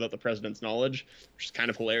Office without the president's knowledge, which is kind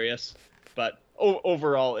of hilarious. But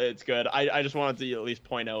overall, it's good. I just wanted to at least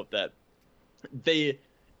point out that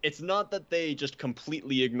it's not that they just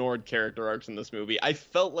completely ignored character arcs in this movie. I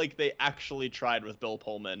felt like they actually tried with Bill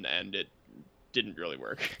Pullman, and it didn't really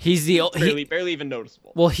work. He's barely even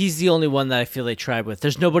noticeable. Well, he's the only one that I feel they tried with.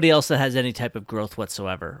 There's nobody else that has any type of growth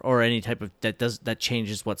whatsoever, or any type of that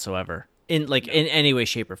changes whatsoever in any way,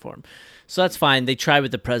 shape, or form. So that's fine. They tried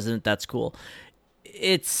with the president. That's cool.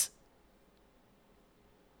 It's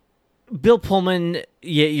Bill Pullman.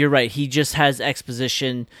 Yeah, you're right. He just has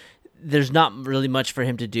exposition. There's not really much for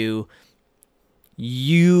him to do.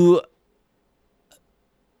 You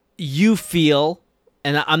feel,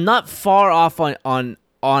 and I'm not far off on it.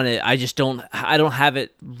 I don't have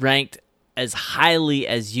it ranked as highly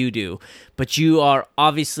as you do, but you are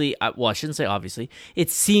obviously, well, I shouldn't say obviously. It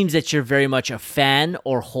seems that you're very much a fan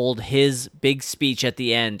or hold his big speech at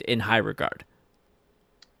the end in high regard.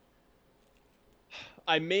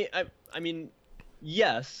 I mean,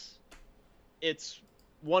 yes. it's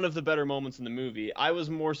one of the better moments in the movie. I was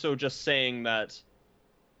more so just saying that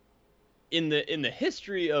in the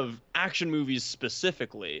history of action movies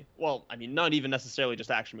specifically, well, I mean, not even necessarily just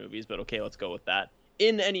action movies, but okay, let's go with that.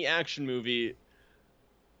 In any action movie,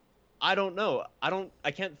 I don't know.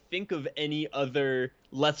 I can't think of any other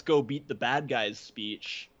 "let's go beat the bad guys"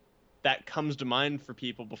 speech that comes to mind for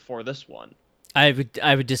people before this one. I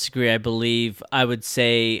would disagree. I believe I would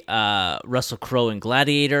say Russell Crowe in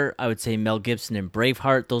Gladiator. I would say Mel Gibson in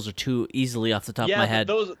Braveheart. Those are two easily off the top of my head.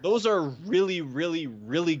 Those are really, really,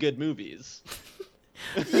 really good movies.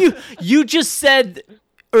 You just said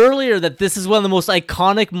earlier that this is one of the most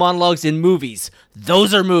iconic monologues in movies.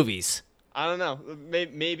 Those are movies. I don't know.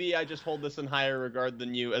 Maybe I just hold this in higher regard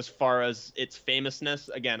than you as far as its famousness.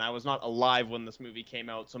 Again, I was not alive when this movie came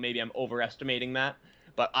out, so maybe I'm overestimating that.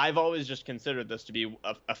 But I've always just considered this to be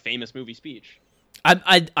a famous movie speech.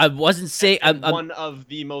 I wasn't saying one of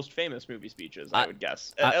the most famous movie speeches, I would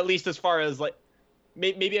guess. At least as far as like,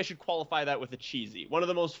 maybe I should qualify that with a cheesy. One of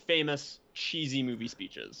the most famous cheesy movie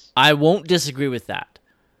speeches. I won't disagree with that.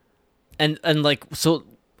 And like, so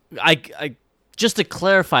I just to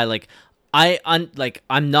clarify, like I'm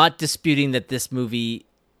not disputing that this movie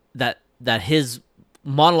that his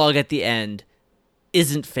monologue at the end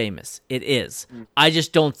isn't famous. It is. I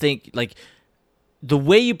just don't think, like, the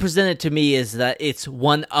way you present it to me is that it's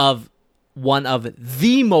one of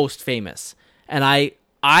the most famous, and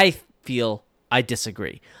I feel I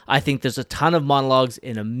disagree. I think there's a ton of monologues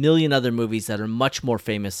in a million other movies that are much more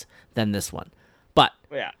famous than this one. But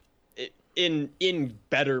yeah, in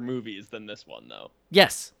better movies than this one, though.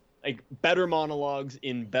 Yes, like better monologues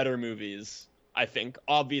in better movies, I think,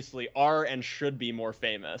 obviously are and should be more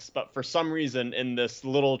famous. But for some reason, in this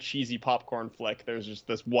little cheesy popcorn flick, there's just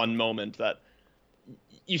this one moment that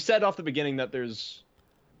you said off the beginning that there's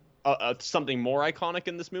something more iconic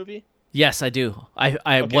in this movie. Yes, I do.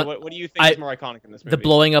 Okay, what do you think is more iconic in this movie? The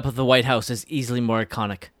blowing up of the White House is easily more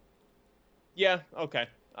iconic. Yeah. Okay.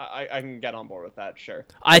 I can get on board with that. Sure.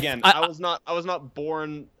 I was not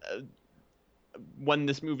born when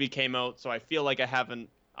this movie came out, so I feel like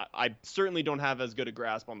I certainly don't have as good a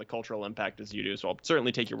grasp on the cultural impact as you do, so I'll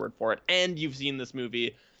certainly take your word for it. And you've seen this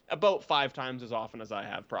movie about 5 times as often as I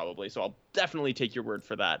have, probably, so I'll definitely take your word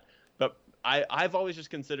for that. But I've always just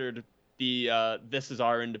considered the "This is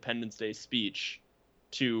our Independence Day" speech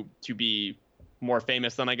to be more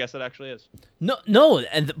famous than I guess it actually is. No,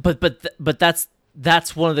 and but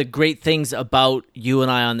that's one of the great things about you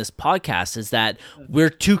and I on this podcast is that we're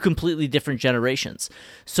two completely different generations.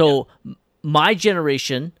 So my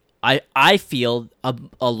generation, I feel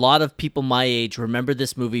a lot of people my age remember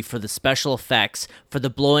this movie for the special effects, for the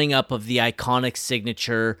blowing up of the iconic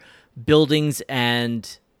signature buildings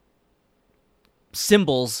and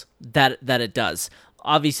symbols that it does.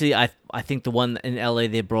 Obviously, I think the one in LA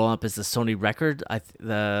they blow up is the Sony record. I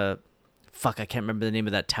can't remember the name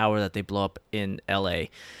of that tower that they blow up in LA,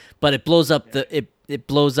 but it blows up it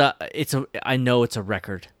blows up. I know it's a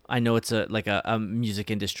record. I know it's a music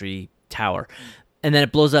industry tower, and then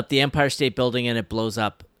it blows up the Empire State Building and it blows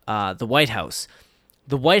up the White House.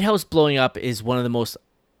 The White House blowing up is one of the most,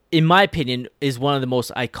 in my opinion, is one of the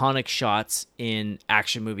most iconic shots in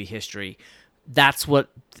action movie history. That's what,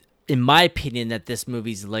 in my opinion, that this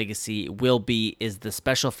movie's legacy will be, is the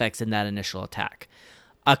special effects in that initial attack.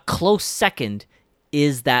 A close second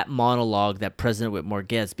is that monologue that President Whitmore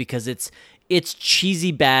gives, because it's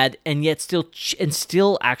cheesy bad and yet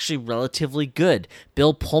still actually relatively good.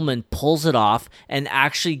 Bill Pullman pulls it off and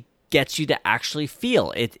actually gets you to actually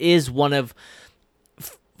feel. It is one of,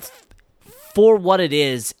 for what it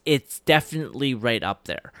is, it's definitely right up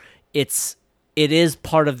there. It is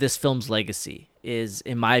part of this film's legacy, is,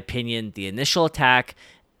 in my opinion, the initial attack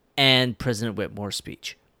and President Whitmore's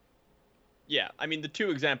speech. Yeah, I mean, the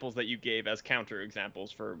two examples that you gave as counter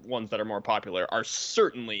examples for ones that are more popular are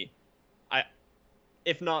certainly, I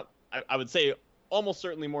would say almost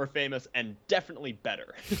certainly more famous and definitely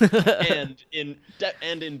better, and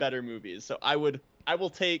in better movies. So I will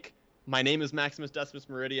take My Name is Maximus Decimus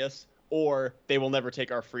Meridius or They Will Never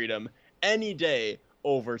Take Our Freedom any day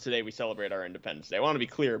over Today We Celebrate Our Independence Day. I want to be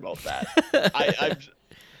clear about that.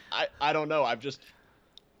 I don't know. I've just,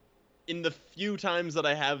 in the few times that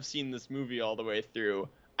I have seen this movie all the way through,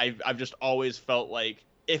 I've just always felt like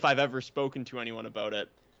if I've ever spoken to anyone about it,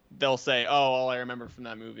 they'll say, "Oh, all I remember from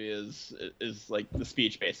that movie is like the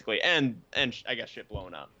speech, basically, and I guess shit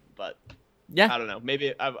blown up." But yeah, I don't know.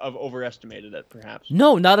 Maybe I've overestimated it, perhaps.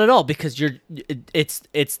 No, not at all. Because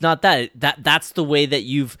it's not that. That's the way that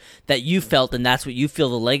you felt, and that's what you feel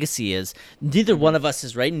the legacy is. Neither one of us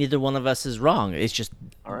is right. Neither one of us is wrong. It's just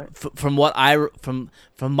All right. From what from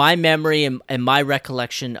my memory and my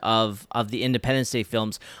recollection of the Independence Day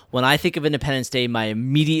films, when I think of Independence Day, my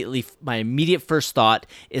immediate first thought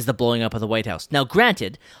is the blowing up of the White House. Now,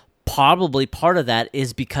 granted, probably part of that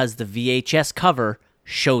is because the VHS cover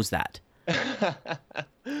shows that.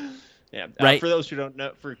 Yeah, right. For those who don't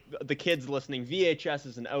know, for the kids listening, VHS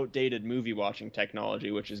is an outdated movie watching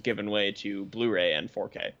technology, which has given way to Blu-ray and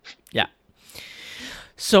 4K. Yeah.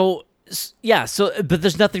 So but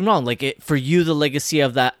there's nothing wrong. Like for you, the legacy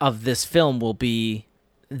of this film will be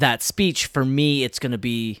that speech. For me, it's going to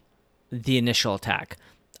be the initial attack.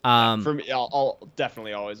 For me, I'll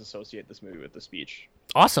definitely always associate this movie with the speech.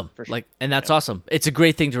 Awesome. For sure. Like, and that's awesome. It's a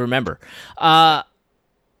great thing to remember.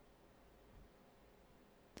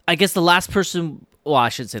 I guess the last person, well, I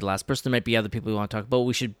shouldn't say the last person. There might be other people we want to talk about.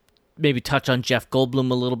 We should maybe touch on Jeff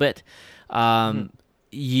Goldblum a little bit.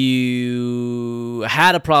 You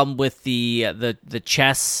had a problem with the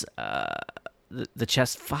chess, the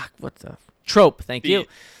chess. Fuck, what the trope? Thank you.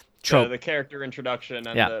 Trope. The character introduction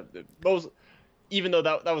and the most. Even though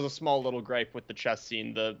that was a small little gripe with the chess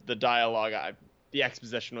scene, the dialogue, the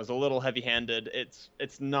exposition was a little heavy-handed.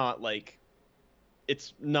 It's not like,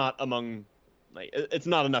 it's not among. Like, it's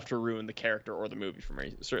not enough to ruin the character or the movie for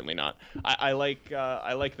me. Certainly not. I like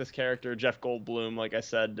this character. Jeff Goldblum, like I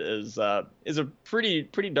said, is a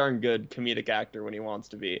pretty darn good comedic actor when he wants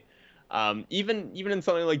to be. Even in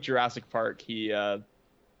something like Jurassic Park, he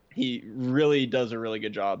really does a really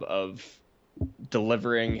good job of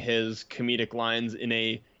delivering his comedic lines in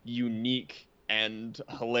a unique and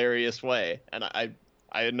hilarious way. And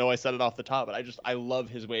I know I said it off the top, but I love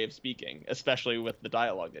his way of speaking, especially with the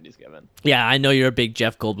dialogue that he's given. Yeah, I know you're a big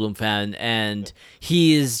Jeff Goldblum fan, and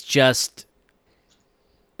he is just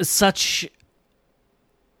such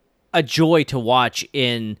a joy to watch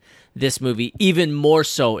in this movie, even more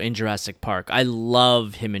so in Jurassic Park. I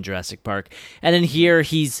love him in Jurassic Park. And in here,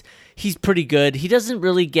 he's pretty good. He doesn't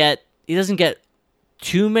get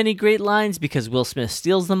too many great lines because Will Smith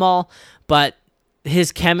steals them all, but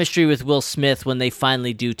his chemistry with Will Smith when they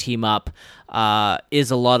finally do team up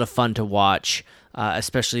is a lot of fun to watch,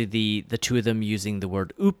 especially the two of them using the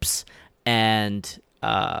word "oops." And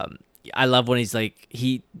I love when he's like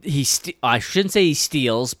I shouldn't say he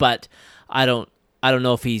steals, but I don't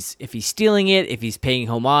know if he's stealing it, if he's paying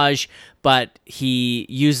homage, but he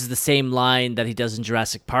uses the same line that he does in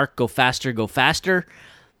Jurassic Park: "Go faster, go faster."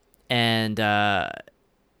 And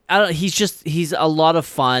he's a lot of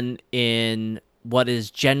fun in what is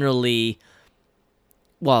generally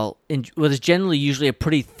usually a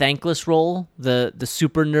pretty thankless role, the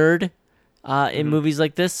super nerd in movies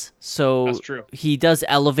like this. So that's true. He does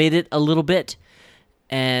elevate it a little bit.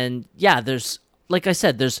 And yeah, like I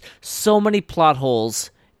said, there's so many plot holes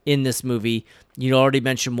in this movie. You already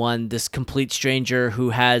mentioned one, this complete stranger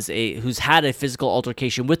who's had a physical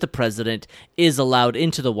altercation with the president is allowed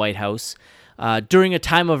into the White House during a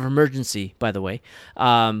time of emergency, by the way.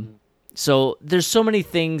 So there's so many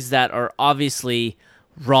things that are obviously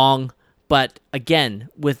wrong, but again,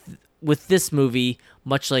 with this movie,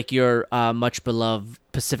 much like your much beloved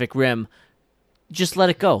Pacific Rim, just let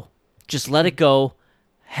it go. Just let it go.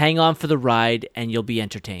 Hang on for the ride, and you'll be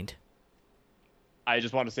entertained. I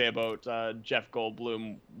just want to say about Jeff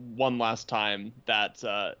Goldblum one last time that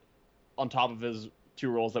on top of his two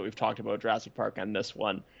roles that we've talked about, Jurassic Park and this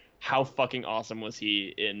one, how fucking awesome was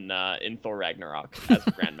he in Thor Ragnarok as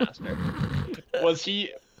Grandmaster?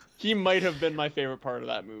 He might have been my favorite part of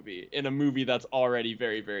that movie, in a movie that's already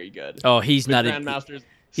very, very good. Oh, he's not Grandmaster's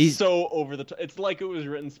so over the top. It's like it was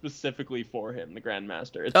written specifically for him, the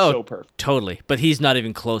Grandmaster. It's so perfect. Totally. But he's not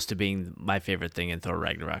even close to being my favorite thing in Thor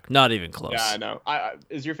Ragnarok. Not even close. Yeah, I know.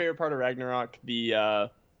 Is your favorite part of Ragnarok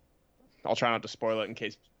I'll try not to spoil it in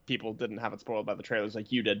case people didn't have it spoiled by the trailers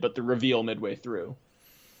like you did, but the reveal midway through?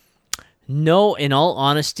 No, in all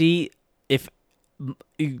honesty,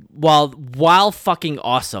 while fucking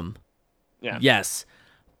awesome, yes,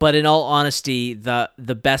 but in all honesty, the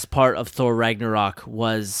best part of Thor Ragnarok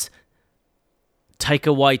was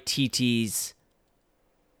Taika Waititi's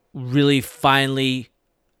really finally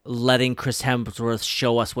letting Chris Hemsworth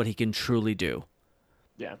show us what he can truly do.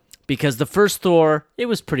 Yeah, because the first Thor, it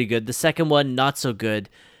was pretty good. The second one, not so good,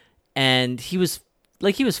 and he was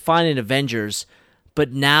fine in Avengers.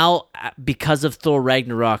 But now, because of Thor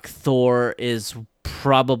Ragnarok, Thor is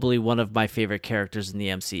probably one of my favorite characters in the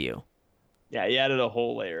MCU. Yeah, he added a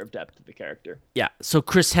whole layer of depth to the character. Yeah, so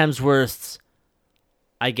Chris Hemsworth's,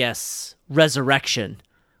 I guess, resurrection,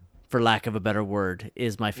 for lack of a better word,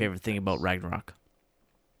 is my favorite thing about Ragnarok.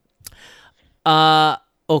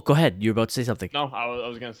 Oh, go ahead. You're about to say something. No, I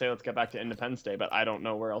was going to say let's get back to Independence Day, but I don't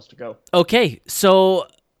know where else to go. Okay, so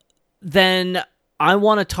then I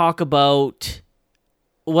want to talk about...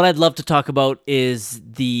 What I'd love to talk about is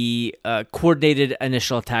the coordinated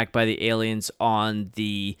initial attack by the aliens on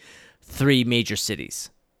the 3 major cities.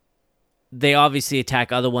 They obviously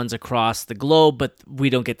attack other ones across the globe, but we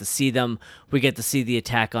don't get to see them. We get to see the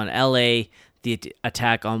attack on LA, the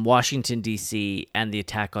attack on Washington, D.C., and the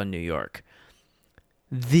attack on New York.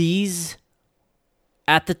 These,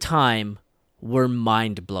 at the time, were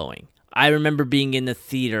mind-blowing. I remember being in the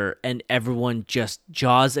theater and everyone just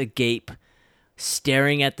jaws agape,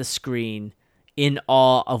 staring at the screen in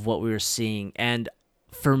awe of what we were seeing. And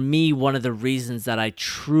for me, one of the reasons that I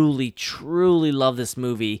truly, truly love this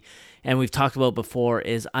movie, and we've talked about before,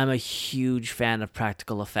 is I'm a huge fan of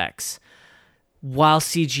practical effects. While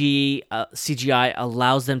CGI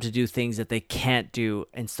allows them to do things that they can't do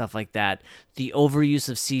and stuff like that, the overuse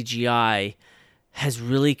of CGI has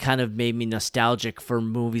really kind of made me nostalgic for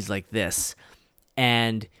movies like this.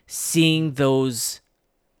 And seeing those...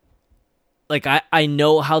 Like, I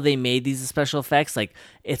know how they made these special effects. Like,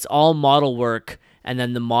 it's all model work, and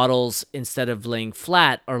then the models, instead of laying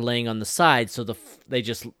flat, are laying on the side, so they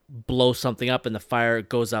just blow something up, and the fire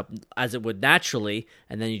goes up as it would naturally,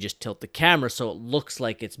 and then you just tilt the camera so it looks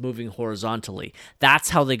like it's moving horizontally. That's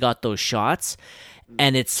how they got those shots,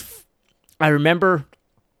 and I remember...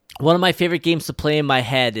 One of my favorite games to play in my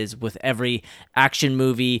head is with every action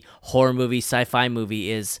movie, horror movie, sci-fi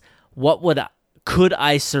movie is, could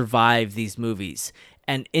I survive these movies?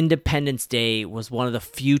 And Independence Day was one of the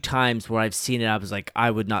few times where I've seen it. I was like,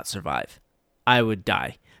 I would not survive. I would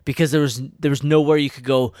die. Because there was nowhere you could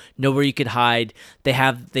go, nowhere you could hide.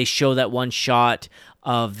 They show that one shot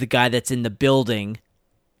of the guy that's in the building,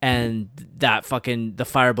 and the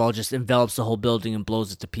fireball just envelops the whole building and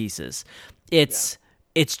blows it to pieces.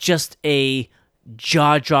 It's just a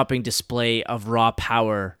jaw-dropping display of raw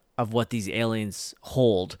power of what these aliens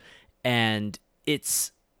hold. And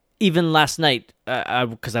it's... Even last night,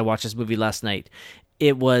 because I watched this movie last night,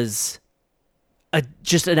 it was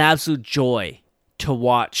just an absolute joy to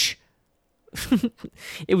watch.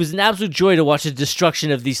 It was an absolute joy to watch the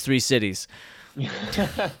destruction of these 3 cities.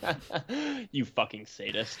 You fucking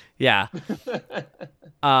sadist. Yeah.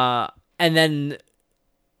 And then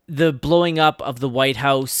the blowing up of the White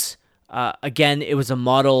House, again, it was a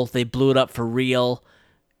model. They blew it up for real.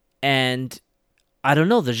 And I don't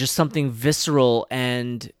know, there's just something visceral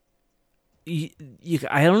and...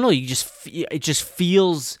 I don't know. It just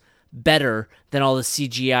feels better than all the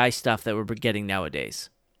CGI stuff that we're getting nowadays.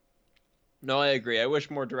 No, I agree. I wish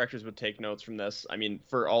more directors would take notes from this. I mean,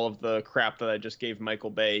 for all of the crap that I just gave Michael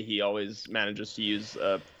Bay, he always manages to use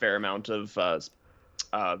a fair amount of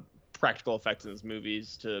practical effects in his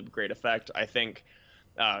movies to great effect. I think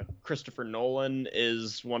Christopher Nolan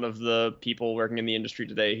is one of the people working in the industry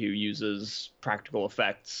today who uses practical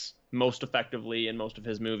effects most effectively in most of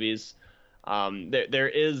his movies. There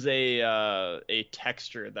is a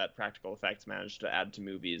texture that practical effects managed to add to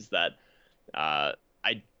movies that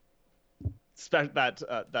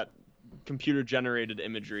that computer generated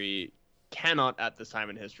imagery cannot at this time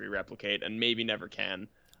in history replicate, and maybe never can.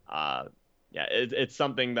 It's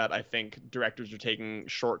something that I think directors are taking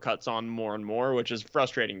shortcuts on more and more, which is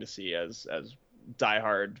frustrating to see as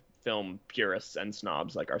diehard film purists and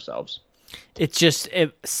snobs like ourselves. It's just,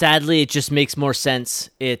 sadly, it just makes more sense.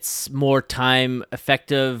 It's more time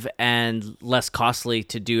effective and less costly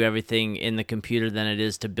to do everything in the computer than it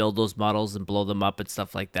is to build those models and blow them up and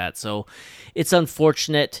stuff like that. So it's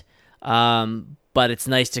unfortunate, but it's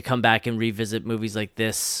nice to come back and revisit movies like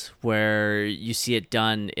this where you see it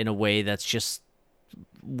done in a way that's just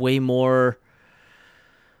way more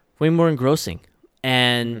engrossing,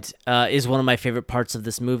 and is one of my favorite parts of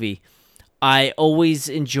this movie. I always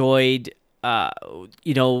enjoyed, the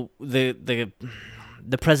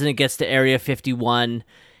president gets to Area 51,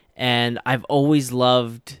 and I've always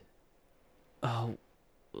loved,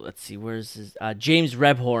 let's see, where's his, James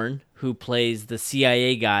Rebhorn, who plays the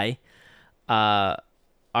CIA guy,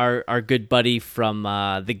 our good buddy from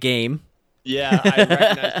The Game. Yeah, I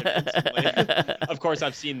recognize him instantly. Of course,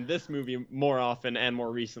 I've seen this movie more often and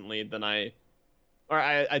more recently than I'd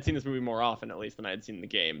seen this movie more often, at least, than I had seen The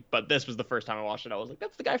Game. But this was the first time I watched it. I was like,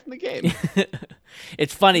 that's the guy from The Game.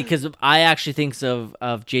 It's funny, because I actually think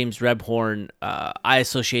of James Rebhorn, I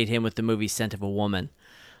associate him with the movie Scent of a Woman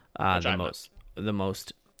the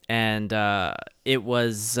most. And it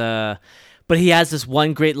was... but he has this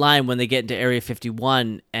one great line when they get into Area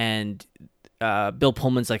 51, and Bill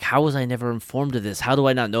Pullman's like, how was I never informed of this? How do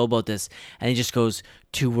I not know about this? And he just goes,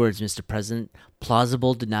 2 words, Mr. President,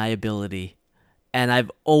 plausible deniability. And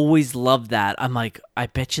I've always loved that. I'm like, I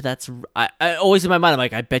bet you that's... I always in my mind, I'm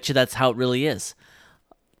like, I bet you that's how it really is.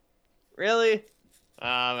 Really?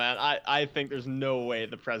 Man, I think there's no way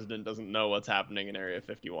the president doesn't know what's happening in Area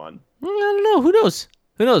 51. I don't know. Who knows?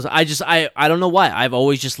 I don't know why. I've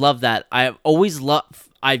always just loved that. I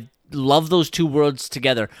love those two words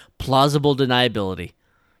together. Plausible deniability.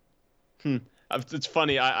 It's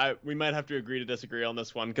funny. We might have to agree to disagree on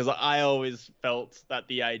this one, because I always felt that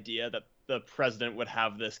the idea that the president would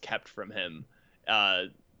have this kept from him to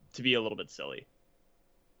be a little bit silly.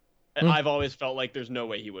 I've always felt like there's no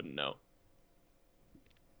way he wouldn't know.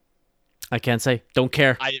 I can't say. Don't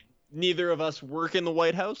care. Neither of us work in the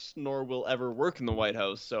White House, nor will ever work in the White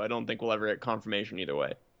House, so I don't think we'll ever get confirmation either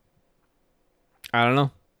way. I don't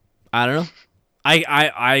know. I don't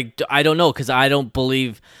know, because I don't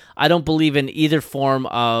believe in either form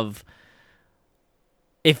of...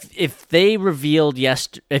 If they revealed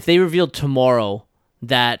tomorrow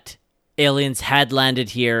that aliens had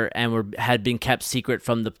landed here and had been kept secret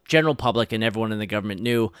from the general public and everyone in the government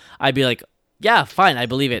knew, I'd be like, yeah, fine, I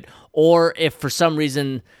believe it. Or if for some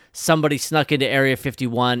reason somebody snuck into Area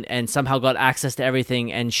 51 and somehow got access to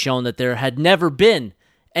everything and shown that there had never been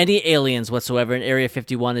any aliens whatsoever, and Area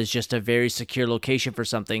 51 is just a very secure location for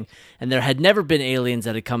something, and there had never been aliens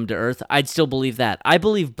that had come to Earth, I'd still believe that. I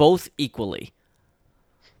believe both equally.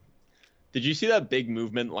 Did you see that big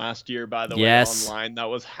movement last year, by the way, online that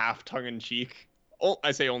was half tongue-in-cheek? Oh,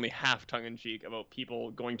 I say only half tongue-in-cheek, about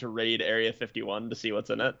people going to raid Area 51 to see what's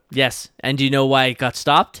in it? Yes. And do you know why it got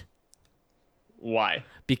stopped? Why?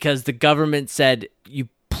 Because the government said, you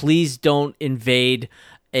please don't invade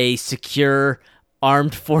a secure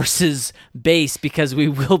armed forces base, because we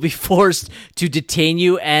will be forced to detain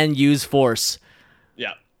you and use force.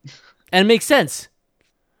 Yeah. And it makes sense.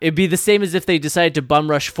 It'd be the same as if they decided to bum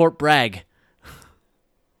rush Fort Bragg.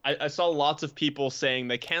 I saw lots of people saying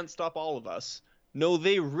they can't stop all of us. No,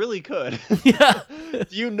 they really could. Yeah. Do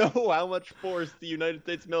you know how much force the United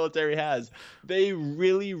States military has? They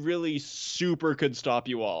really, really super could stop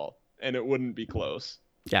you all, and it wouldn't be close.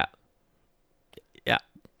 Yeah. Yeah.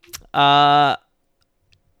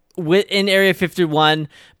 In Area 51,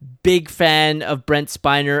 big fan of Brent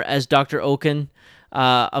Spiner as Dr. Oken.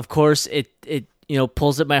 Of course, it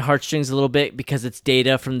pulls at my heartstrings a little bit because it's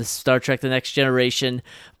Data from the Star Trek: The Next Generation.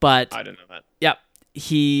 But I didn't know that. Yep,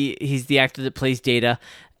 he's the actor that plays Data,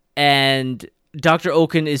 and Dr.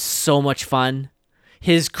 Oken is so much fun.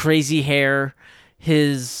 His crazy hair,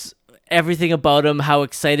 his everything about him, how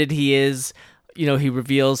excited he is. He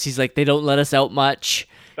reveals, he's like, they don't let us out much.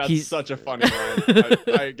 He's such a funny line.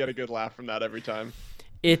 I get a good laugh from that every time.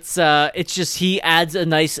 It's just he adds a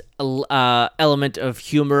nice element of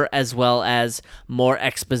humor as well as more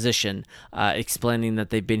exposition, explaining that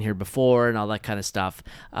they've been here before and all that kind of stuff.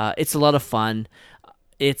 It's a lot of fun.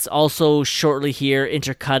 It's also shortly here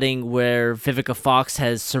intercutting where Vivica Fox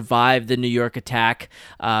has survived the New York attack.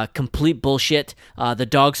 Complete bullshit. The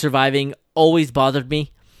dog surviving always bothered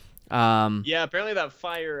me. Yeah, apparently that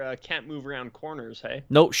fire can't move around corners, hey?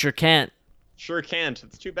 Nope, sure can't. Sure can't.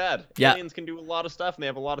 It's too bad. Yeah. Aliens can do a lot of stuff, and they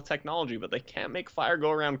have a lot of technology, but they can't make fire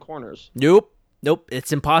go around corners. Nope,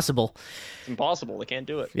 it's impossible. It's impossible. They can't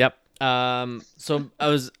do it. Yep. So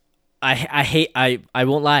I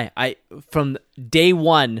won't lie. From day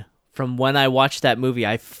one, from when I watched that movie,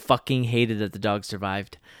 I fucking hated that the dog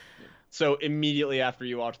survived. So immediately after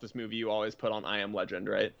you watch this movie, you always put on I Am Legend,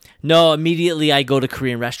 right? No, immediately I go to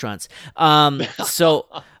Korean restaurants.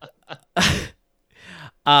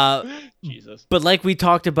 Jesus. But like we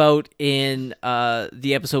talked about in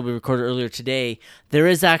the episode we recorded earlier today, there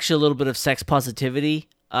is actually a little bit of sex positivity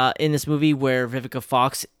in this movie where Vivica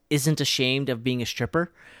Fox isn't ashamed of being a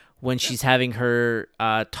stripper when she's having her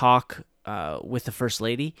talk with the First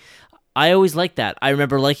Lady. I always liked that. I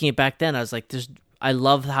remember liking it back then. I was like, I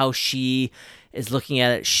love how she is looking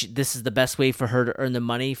at it. This is the best way for her to earn the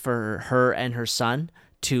money for her and her son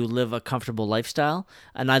to live a comfortable lifestyle,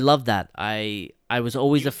 and I love that. I was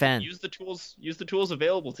always a fan. Use the tools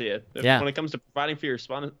available to you. When it comes to providing for your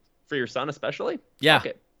son, especially. Yeah,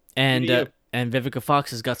 okay. And Vivica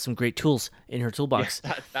Fox has got some great tools in her toolbox.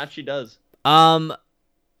 Yeah, that she does.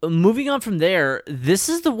 Moving on from there, this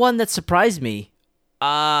is the one that surprised me.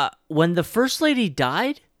 When the First Lady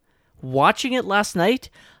died, watching it last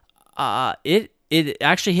night, it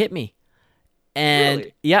actually hit me. And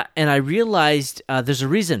really? Yeah, and I realized there's a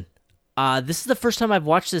reason. This is the first time I've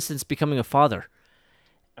watched this since becoming a father.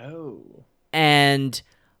 Oh. And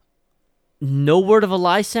no word of a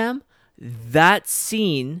lie, Sam, that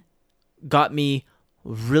scene got me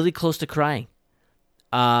really close to crying.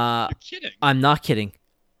 You're kidding. I'm not kidding.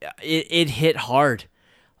 It hit hard.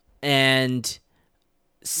 And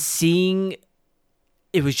seeing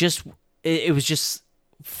it was just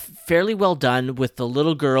fairly well done with the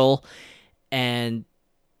little girl and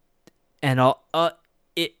all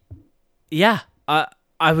it yeah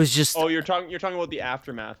I was just you're talking about the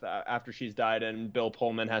aftermath after she's died and Bill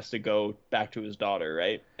Pullman has to go back to his daughter,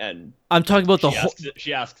 right? And I'm talking about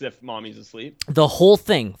she asks if mommy's asleep. The whole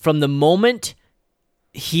thing from the moment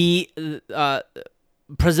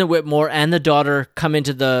President Whitmore and the daughter come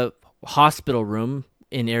into the hospital room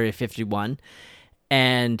in Area 51,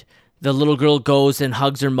 and the little girl goes and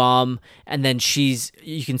hugs her mom, and then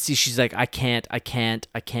you can see she's like, I can't.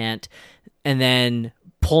 And then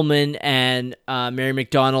Pullman and Mary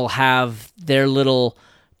McDonnell have their little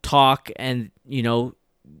talk, and,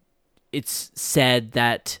 it's said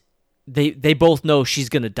that they both know she's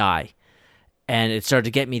going to die. And it started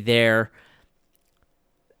to get me there.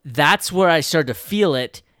 That's where I started to feel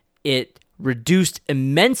it. It reduced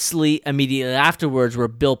immensely immediately afterwards, where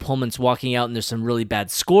Bill Pullman's walking out and there's some really bad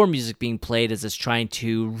score music being played as it's trying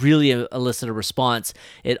to really elicit a response.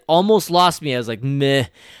 It almost lost me. I was like, meh.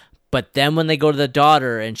 But then when they go to the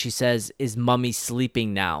daughter and she says, "Is mommy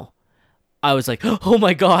sleeping now?" I was like, oh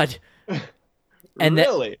my God. And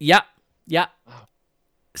really? Yeah.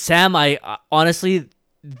 Sam, I honestly,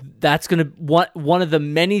 that's going to one of the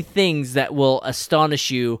many things that will astonish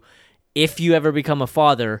you if you ever become a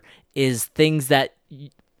father is things that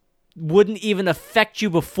wouldn't even affect you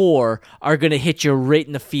before are going to hit you right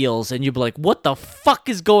in the feels, and you'll be like, what the fuck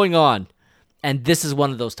is going on? And this is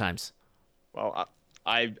one of those times. Well,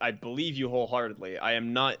 I believe you wholeheartedly. I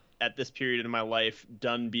am not at this period in my life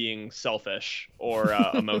done being selfish or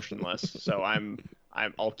emotionless, so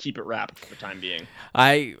I'll keep it wrapped for the time being.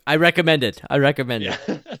 I recommend it.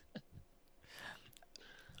 It.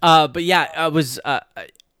 But yeah, I was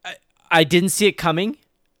I didn't see it coming.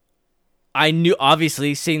 I knew,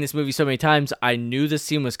 obviously, seeing this movie so many times, I knew this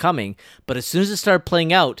scene was coming. But as soon as it started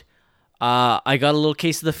playing out, I got a little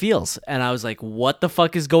case of the feels, and I was like, "What the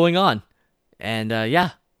fuck is going on?" And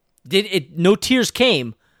no tears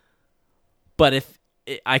came, but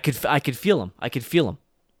I could feel them. I could feel them.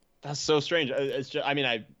 That's so strange. It's just,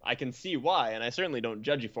 I can see why, and I certainly don't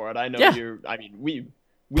judge you for it. I know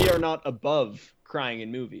we are not above crying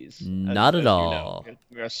in movies. Not at all.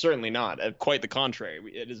 We are certainly not. Quite the contrary.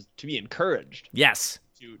 It is to be encouraged. Yes.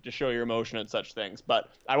 To show your emotion at such things.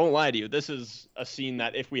 But I won't lie to you. This is a scene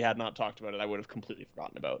that if we had not talked about it, I would have completely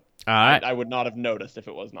forgotten about. All right. I would not have noticed if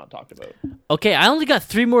it was not talked about. Okay, I only got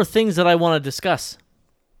 3 more things that I want to discuss.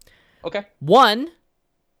 Okay. One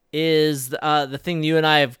is the thing you and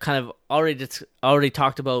I have kind of already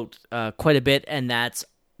talked about quite a bit, and that's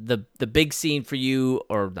the big scene for you,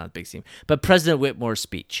 or not big scene, but President Whitmore's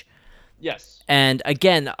speech. Yes. And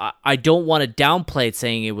again, I don't want to downplay it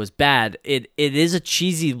saying it was bad. It is a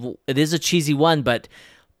cheesy one, but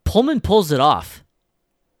Pullman pulls it off.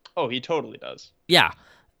 Oh, he totally does. Yeah.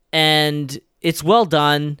 And it's well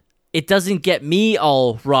done. It doesn't get me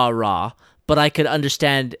all rah-rah, but I could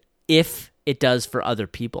understand if it does for other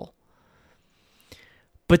people.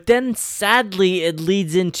 But then, sadly, it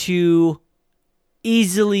leads into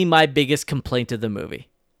easily my biggest complaint of the movie.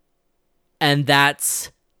 And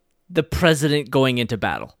that's the president going into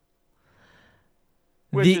battle.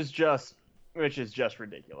 Which is just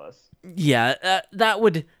ridiculous. Yeah, that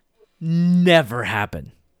would never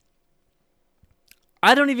happen.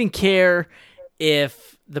 I don't even care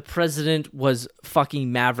if the president was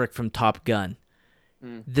fucking Maverick from Top Gun.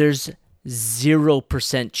 There's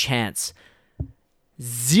 0% chance.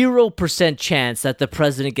 0% chance that the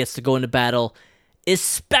president gets to go into battle,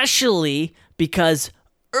 especially because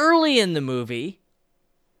early in the movie,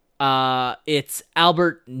 it's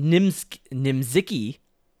Albert Nimzicki,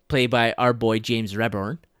 played by our boy James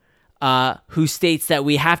Rebhorn, who states that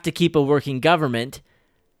we have to keep a working government.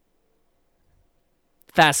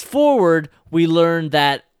 Fast forward, we learn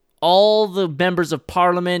that all the members of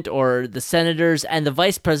parliament or the senators and the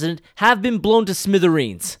vice president have been blown to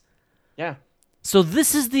smithereens. Yeah. So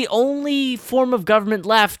this is the only form of government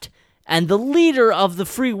left, and the leader of the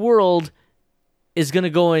free world is going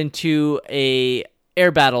to go into a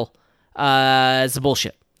air battle. It's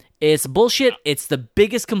bullshit. It's bullshit. It's the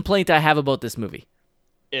biggest complaint I have about this movie.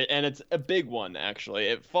 And it's a big one, actually.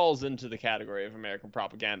 It falls into the category of American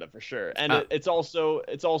propaganda for sure. And it's also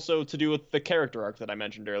to do with the character arc that I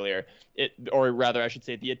mentioned earlier. Or rather, I should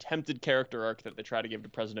say, the attempted character arc that they try to give to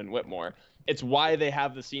President Whitmore. It's why they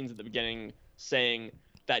have the scenes at the beginning saying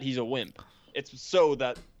that he's a wimp. It's so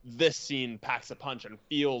that this scene packs a punch and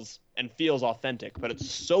feels authentic, but it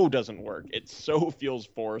so doesn't work. It so feels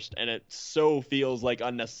forced, and it so feels like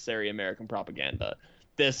unnecessary American propaganda.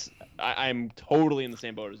 I'm totally in the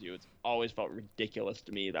same boat as you. It's always felt ridiculous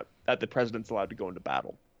to me that the president's allowed to go into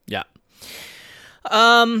battle. Yeah.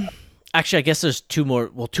 Actually, I guess there's two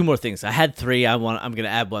more things. I had three. I'm going to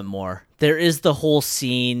add one more. There is the whole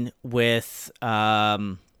scene with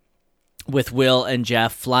Will and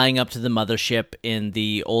Jeff flying up to the mothership in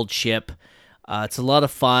the old ship. It's a lot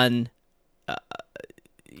of fun.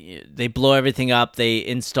 They blow everything up. They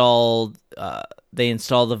install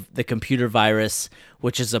the computer virus,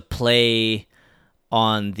 which is a play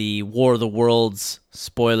on the War of the Worlds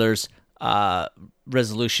spoilers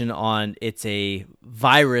resolution on it's a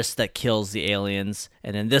virus that kills the aliens,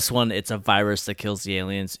 and in this one it's a virus that kills the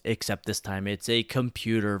aliens, except this time it's a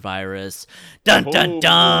computer virus. Dun dun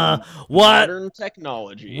dun! What modern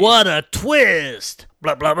technology? What a twist!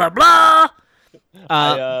 Blah blah blah blah.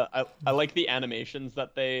 I like the animations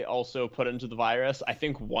that they also put into the virus. I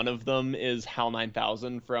think one of them is HAL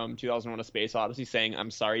 9000 from 2001: A Space Odyssey saying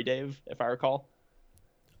 "I'm sorry, Dave," if I recall.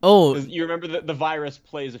 Oh, you remember that the virus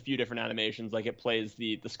plays a few different animations, like it plays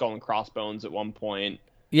the skull and crossbones at one point.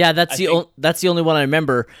 Yeah, that's the only one I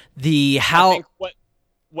remember. The HAL. I think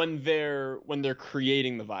when they're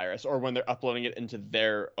creating the virus or when they're uploading it into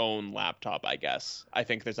their own laptop, I guess. I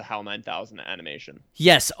think there's a HAL 9000 animation.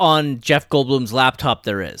 Yes, on Jeff Goldblum's laptop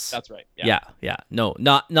there is. That's right. Yeah. No,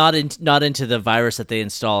 not into the virus that they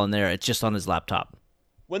install in there. It's just on his laptop.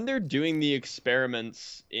 When they're doing the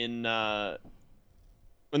experiments in the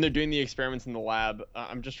lab,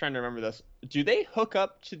 I'm just trying to remember this. Do they hook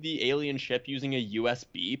up to the alien ship using a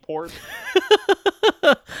USB port?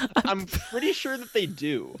 I'm pretty sure that they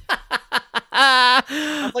do.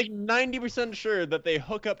 I'm like 90% sure that they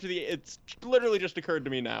hook up to it's literally just occurred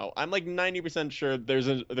to me now. I'm like 90% sure there's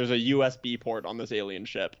a USB port on this alien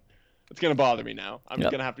ship. It's gonna bother me now. I'm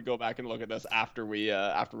gonna have to go back and look at this after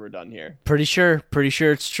we're done here. Pretty sure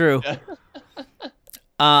it's true.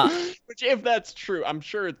 Which, if that's true, I'm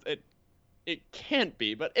sure it can't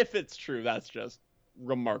be. But if it's true, that's just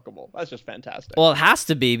remarkable. That's just fantastic. Well, it has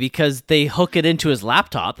to be because they hook it into his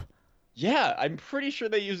laptop. Yeah, I'm pretty sure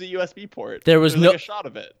they use a USB port. There's like a shot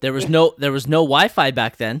of it. There was no Wi-Fi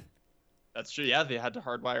back then. That's true. Yeah, they had to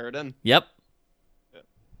hardwire it in. Yep.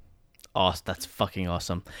 Oh, that's fucking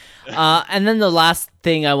awesome. And then the last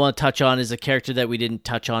thing I want to touch on is a character that we didn't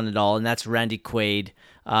touch on at all, and that's Randy Quaid.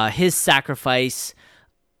 His sacrifice.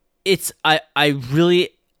 I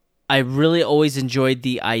really always enjoyed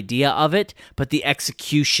the idea of it, but the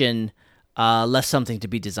execution left something to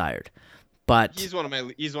be desired. But he's one of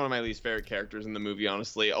my least favorite characters in the movie.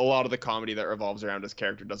 Honestly, a lot of the comedy that revolves around his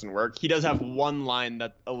character doesn't work. He does have one line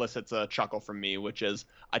that elicits a chuckle from me, which is,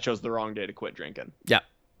 "I chose the wrong day to quit drinking." Yeah.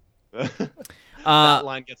 That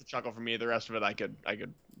line gets a chuckle from me. The rest of it, I could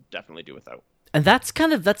definitely do without. And that's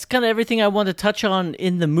kind of everything I want to touch on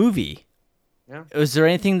in the movie. Yeah. Was there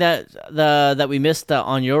anything that we missed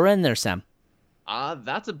on your end there, Sam?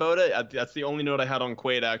 That's about it. That's the only note I had on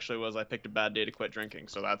Quaid, actually, was I picked a bad day to quit drinking.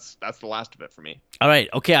 So that's the last of it for me. All right.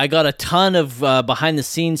 Okay, I got a ton of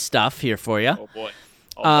behind-the-scenes stuff here for you. Oh, boy.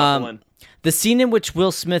 Buckle in. The scene in which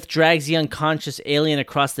Will Smith drags the unconscious alien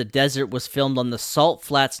across the desert was filmed on the Salt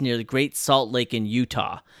Flats near the Great Salt Lake in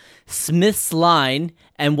Utah. Smith's line,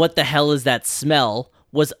 "And what the hell is that smell?"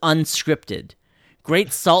 was unscripted.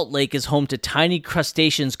 Great Salt Lake is home to tiny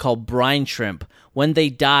crustaceans called brine shrimp. When they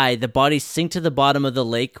die, the bodies sink to the bottom of the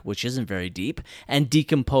lake, which isn't very deep, and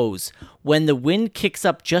decompose. When the wind kicks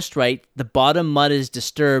up just right, the bottom mud is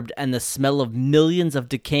disturbed, and the smell of millions of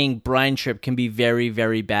decaying brine shrimp can be very,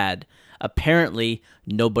 very bad. Apparently,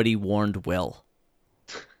 nobody warned Will.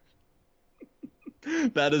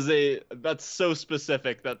 That's so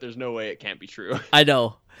specific that there's no way it can't be true. I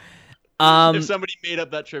know. If somebody made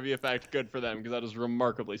up that trivia fact, good for them, because that is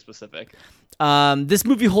remarkably specific. This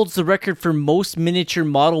movie holds the record for most miniature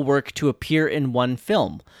model work to appear in one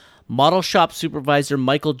film. Model shop supervisor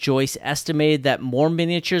Michael Joyce estimated that more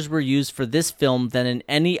miniatures were used for this film than in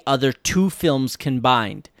any other two films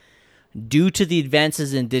combined. Due to the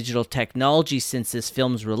advances in digital technology since this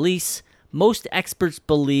film's release, most experts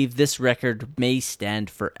believe this record may stand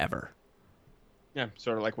forever. Yeah,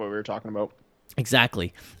 sort of like what we were talking about.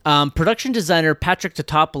 Exactly. Production designer Patrick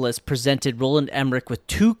Tatopoulos presented Roland Emmerich with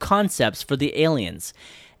two concepts for the aliens.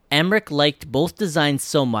 Emmerich liked both designs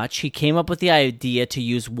so much, he came up with the idea to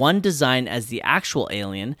use one design as the actual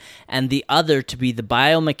alien, and the other to be the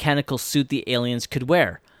biomechanical suit the aliens could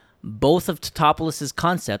wear. Both of Tatopoulos'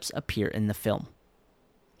 concepts appear in the film.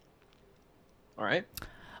 All right.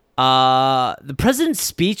 The president's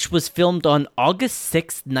speech was filmed on August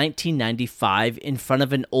 6, 1995, in front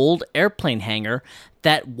of an old airplane hangar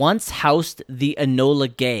that once housed the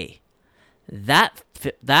Enola Gay. That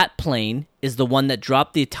that plane is the one that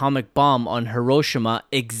dropped the atomic bomb on Hiroshima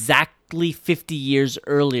exactly 50 years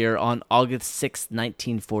earlier on August 6,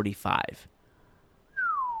 1945.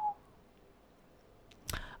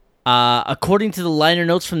 According to the liner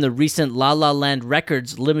notes from the recent La La Land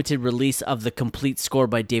Records limited release of the complete score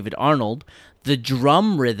by David Arnold, the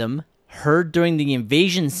drum rhythm heard during the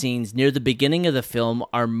invasion scenes near the beginning of the film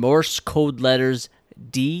are Morse code letters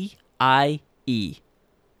D-I-E.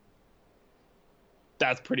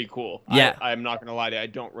 That's pretty cool. Yeah. I'm not going to lie to you. I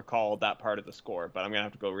don't recall that part of the score, but I'm going to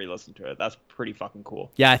have to go re-listen to it. That's pretty fucking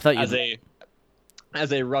cool. Yeah, I thought you...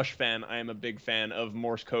 As a Rush fan, I am a big fan of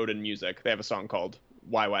Morse code and music. They have a song called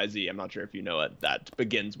YYZ. I'm not sure if you know it. That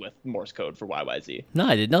begins with Morse code for YYZ. No,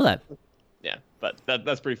 I didn't know that. Yeah, but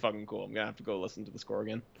that's pretty fucking cool. I'm going to have to go listen to the score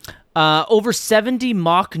again. Over 70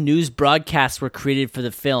 mock news broadcasts were created for the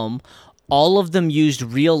film. All of them used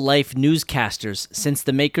real-life newscasters, since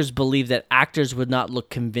the makers believed that actors would not look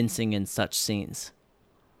convincing in such scenes.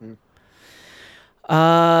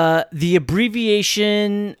 The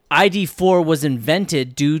abbreviation ID4 was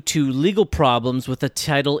invented due to legal problems with the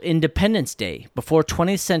title Independence Day. Before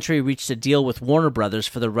 20th Century reached a deal with Warner Brothers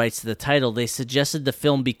for the rights to the title, they suggested the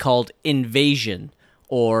film be called Invasion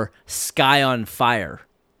or Sky on Fire.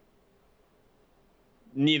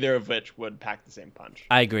 Neither of which would pack the same punch.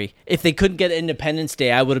 I agree. If they couldn't get Independence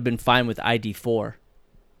Day, I would have been fine with ID4.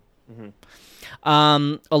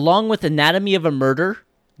 Along with Anatomy of a Murder,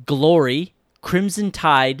 Glory, Crimson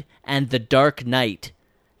Tide, and The Dark Knight,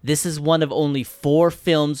 this is one of only 4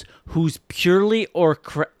 films whose purely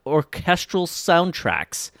orchestral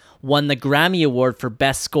soundtracks won the Grammy Award for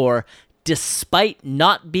Best Score, despite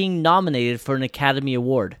not being nominated for an Academy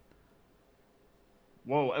Award.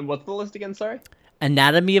 Whoa, and what's the list again, sorry?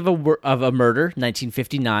 Anatomy of a Murder,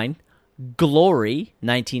 1959, Glory,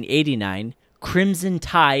 1989, Crimson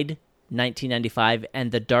Tide, 1995,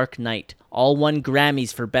 and The Dark Knight all won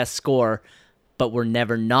Grammys for Best Score, but were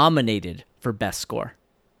never nominated for Best Score.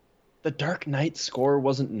 The Dark Knight score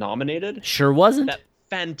wasn't nominated? Sure wasn't. That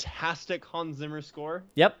fantastic Hans Zimmer score?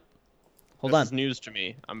 Yep. Hold on. This is news to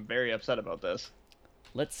me. I'm very upset about this.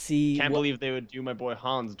 Let's see. Can't believe they would do my boy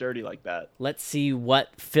Hans dirty like that. Let's see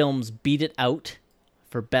what films beat it out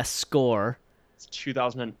for Best Score. It's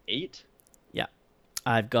 2008? Yeah.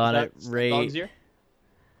 I've got it right. Dog's Year?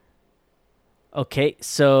 Okay,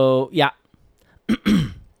 so, yeah.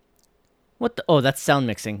 What the... Oh, that's sound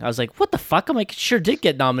mixing. I was like, what the fuck? I'm like, it sure did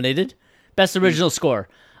get nominated. Best Original Score.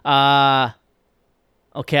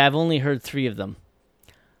 Okay, I've only heard 3 of them.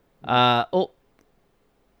 Okay,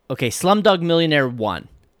 Slumdog Millionaire 1.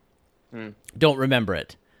 Don't remember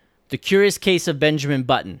it. The Curious Case of Benjamin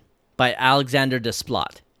Button by Alexander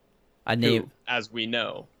Desplat. Who, as we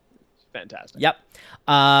know, is fantastic. Yep.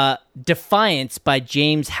 Defiance by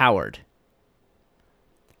James Howard.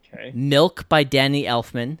 Okay. Milk by Danny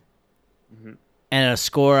Elfman. And a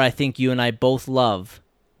score I think you and I both love,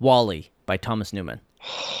 Wall-E by Thomas Newman.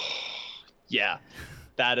 Yeah,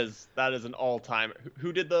 that is an all-time.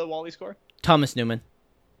 Who did the Wall-E score? Thomas Newman.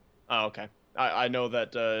 Oh, okay. I know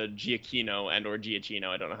that Giacchino or Giacchino,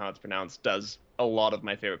 I don't know how it's pronounced, does a lot of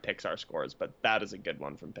my favorite Pixar scores, but that is a good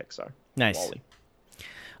one from Pixar. Nice. Wall-E.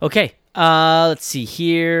 Okay, let's see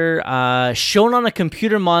here. Shown on a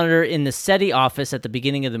computer monitor in the SETI office at the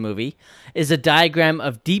beginning of the movie is a diagram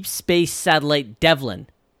of deep space satellite Devlin,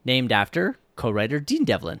 named after co-writer Dean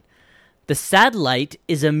Devlin. The satellite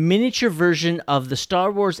is a miniature version of the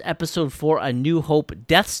Star Wars Episode 4 A New Hope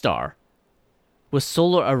Death Star with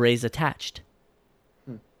solar arrays attached.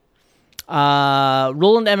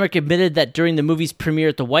 Roland Emmerich admitted that during the movie's premiere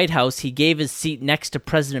at the White House, he gave his seat next to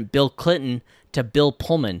President Bill Clinton to Bill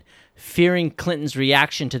Pullman, fearing Clinton's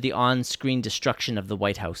reaction to the on-screen destruction of the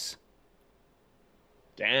White House.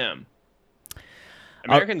 Damn.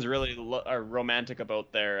 Americans really are romantic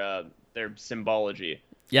about their symbology.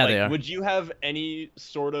 Yeah, they are. Would you have any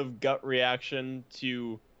sort of gut reaction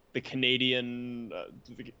to the Canadian...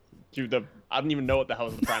 I don't even know what the hell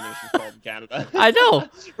the Prime Minister's called in Canada. I know.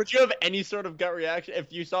 Would you have any sort of gut reaction?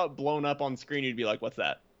 If you saw it blown up on screen, you'd be like, what's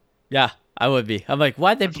that? Yeah, I would be. I'm like,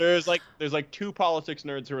 why'd they... There's like 2 politics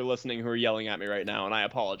nerds who are listening who are yelling at me right now, and I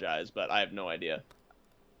apologize, but I have no idea.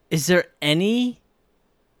 Is there any...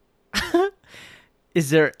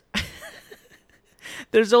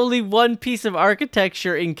 There's only one piece of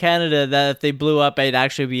architecture in Canada that if they blew up, I'd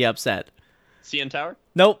actually be upset. CN Tower?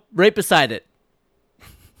 Nope, right beside it.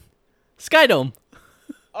 Sky Dome.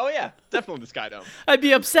 Oh yeah, definitely the Sky Dome. I'd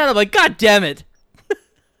be upset. I'm like, God damn it.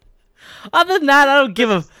 Other than that, I don't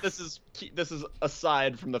give a... This is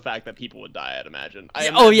aside from the fact that people would die, I'd imagine.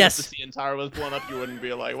 Oh, yes. If the CN Tower was blown up, you wouldn't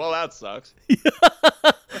be like, well, that sucks.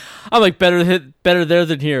 I'm like, better there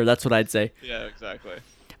than here. That's what I'd say. Yeah, exactly.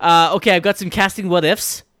 Okay, I've got some casting what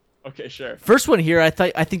ifs. Okay, sure. First one here, I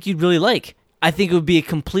think you'd really like. I think it would be a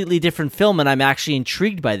completely different film, and I'm actually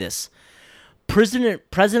intrigued by this.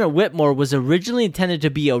 President Whitmore was originally intended to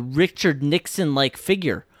be a Richard Nixon-like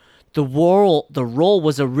figure. The role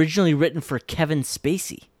was originally written for Kevin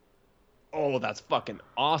Spacey. Oh, that's fucking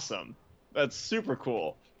awesome. That's super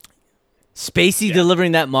cool. Spacey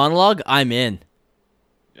delivering that monologue, I'm in.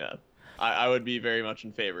 Yeah, I would be very much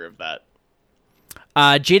in favor of that.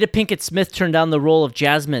 Jada Pinkett Smith turned down the role of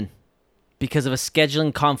Jasmine because of a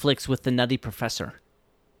scheduling conflicts with the Nutty Professor.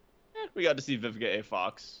 We got to see Vivica A.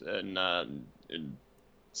 Fox in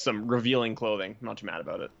some revealing clothing. I'm not too mad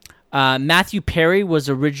about it. Matthew Perry was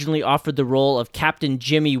originally offered the role of Captain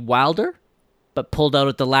Jimmy Wilder, but pulled out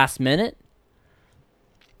at the last minute.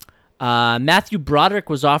 Matthew Broderick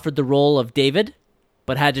was offered the role of David,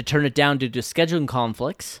 but had to turn it down due to scheduling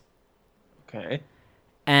conflicts. Okay.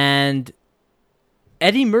 And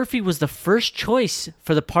Eddie Murphy was the first choice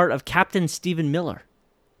for the part of Captain Stephen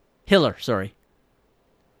Hiller, sorry.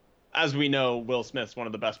 As we know, Will Smith's one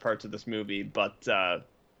of the best parts of this movie, but I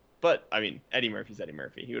mean, Eddie Murphy's Eddie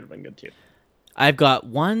Murphy. He would have been good too. I've got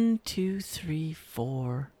 1, 2, 3,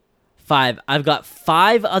 4, 5. I've got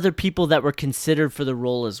 5 other people that were considered for the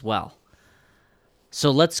role as well. So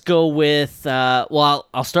let's go with,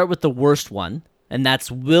 I'll start with the worst one, and that's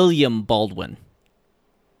William Baldwin.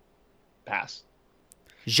 Pass.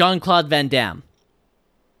 Jean-Claude Van Damme.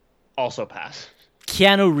 Also pass.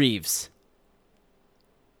 Keanu Reeves.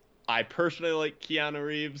 I personally like Keanu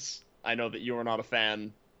Reeves. I know that you are not a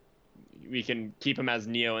fan. We can keep him as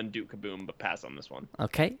Neo and Duke Kaboom, but pass on this one.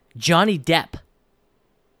 Okay. Johnny Depp.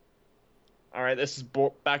 All right, this is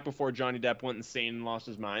back before Johnny Depp went insane and lost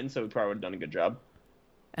his mind, so we probably would have done a good job.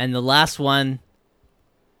 And the last one,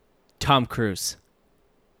 Tom Cruise.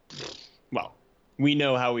 Well, we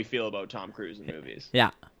know how we feel about Tom Cruise in movies.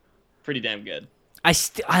 Yeah. Pretty damn good.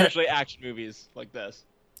 Especially action movies like this.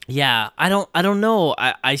 Yeah, I don't know.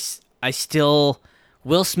 I still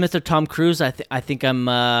Will Smith or Tom Cruise. I think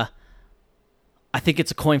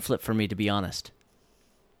it's a coin flip for me, to be honest.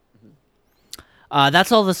 Mm-hmm.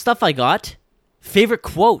 That's all the stuff I got. Favorite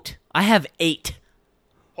quote? I have 8.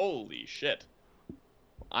 Holy shit!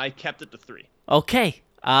 I kept it to 3. Okay.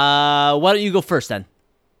 Why don't you go first then?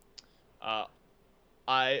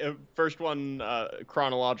 First one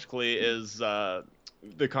chronologically is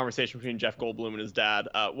the conversation between Jeff Goldblum and his dad.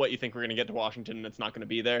 What you think we're gonna get to Washington and it's not gonna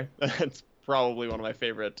be there? That's probably one of my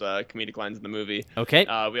favorite comedic lines in the movie. Okay.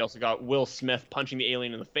 We also got Will Smith punching the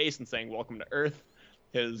alien in the face and saying "Welcome to Earth."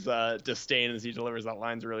 His disdain as he delivers that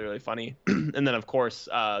line is really, really funny. And then, of course,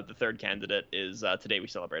 the third candidate is "Today we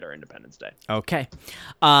celebrate our Independence Day." Okay.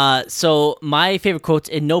 So my favorite quotes,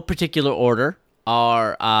 in no particular order,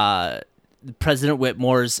 are President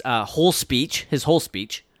Whitmore's whole speech.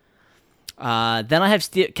 Then I have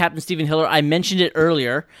Captain Stephen Hiller. I mentioned it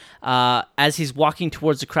earlier as he's walking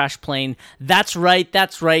towards the crashed plane. That's right.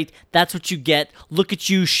 That's what you get. Look at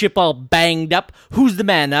you, ship all banged up. Who's the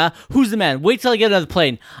man, huh? Who's the man? Wait till I get another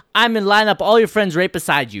plane. I'm in line up all your friends right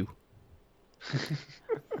beside you.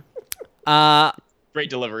 Great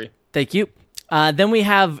delivery. Thank you. Then we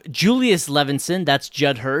have Julius Levinson. That's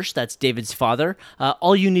Judd Hirsch. That's David's father.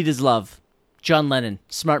 All you need is love. John Lennon.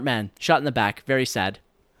 Smart man. Shot in the back. Very sad.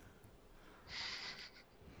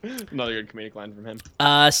 Another good comedic line from him.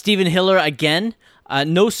 Stephen Hiller again.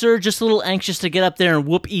 No, sir, just a little anxious to get up there and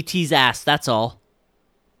whoop E.T.'s ass. That's all.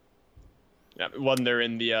 Yeah, when they're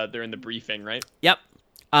in the briefing, right? Yep.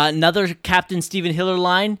 Another Captain Stephen Hiller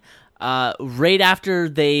line. Right after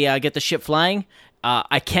they get the ship flying.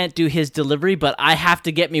 I can't do his delivery, but I have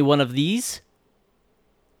to get me one of these.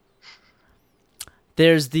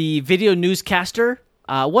 There's the video newscaster.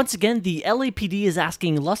 Once again, the LAPD is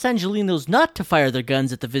asking Los Angelinos not to fire their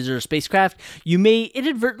guns at the visitor spacecraft. You may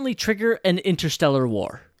inadvertently trigger an interstellar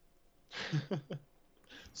war.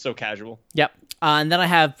 So casual. Yep. And then I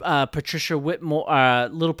have Patricia Whitmore,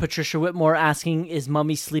 little Patricia Whitmore asking, "Is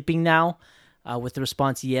Mummy sleeping now?" With the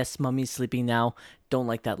response, "Yes, Mummy's sleeping now." Don't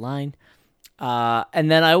like that line. And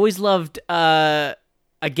then I always loved,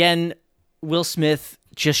 again, Will Smith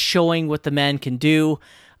just showing what the man can do.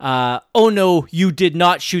 Oh no, you did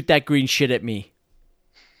not shoot that green shit at me.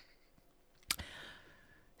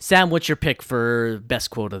 Sam, what's your pick for best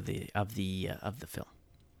quote of the film?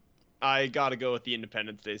 I gotta go with the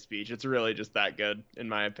Independence Day speech. It's really just that good, in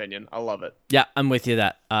my opinion. I love it. Yeah, I'm with you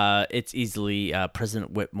that. It's easily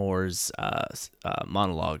President Whitmore's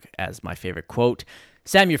monologue as my favorite quote.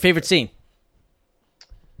 Sam, your favorite scene?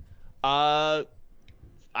 I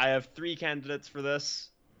have 3 candidates for this.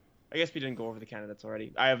 I guess we didn't go over the candidates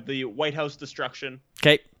already. I have the White House destruction.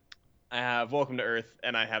 Okay. I have Welcome to Earth,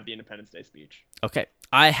 and I have the Independence Day speech. Okay.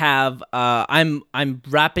 I have I'm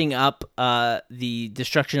wrapping up the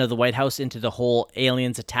destruction of the White House into the whole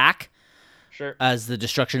aliens attack. Sure. As the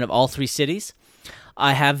destruction of all three cities.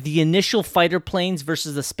 I have the initial fighter planes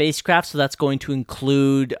versus the spacecraft, so that's going to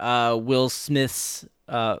include Will Smith's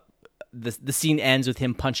the scene ends with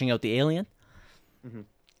him punching out the alien. Mm-hmm.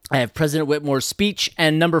 I have President Whitmore's speech,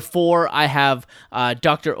 and number 4, I have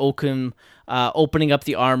Dr. Oakham opening up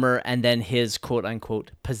the armor and then his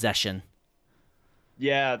quote-unquote possession.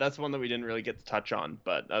 Yeah, that's one that we didn't really get to touch on,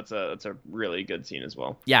 but that's a really good scene as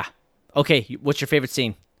well. Yeah. Okay, what's your favorite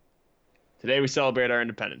scene? Today we celebrate our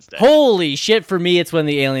Independence Day. Holy shit, for me, it's when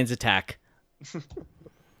the aliens attack.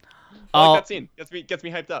 I like that scene. Gets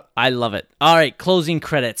me hyped up. I love it. All right, closing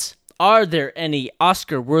credits. Are there any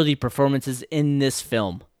Oscar-worthy performances in this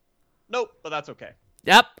film? Nope, but that's okay.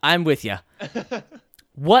 Yep, I'm with you.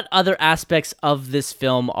 What other aspects of this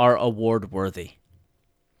film are award-worthy?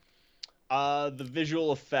 The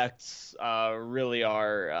visual effects really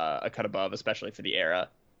are a cut above, especially for the era.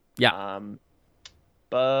 Yeah.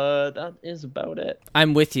 But that is about it.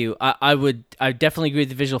 I'm with you. I definitely agree with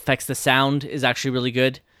the visual effects. The sound is actually really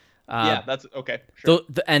good. Yeah, that's okay. Sure.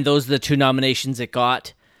 And those are the 2 nominations it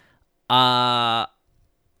got. I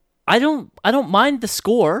don't mind the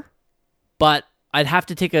score, but I'd have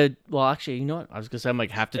to take a. Well, actually, you know what? I was gonna say I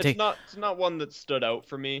might have to take. It's not one that stood out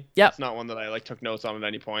for me. Yeah. It's not one that I took notes on at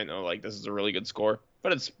any point. Oh, this is a really good score,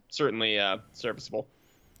 but it's certainly serviceable.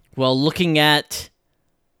 Well, looking at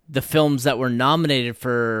the films that were nominated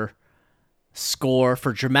for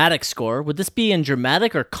dramatic score, would this be in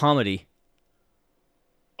dramatic or comedy?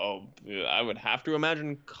 Oh, I would have to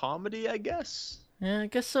imagine comedy, I guess. Yeah, I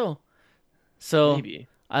guess so. So maybe.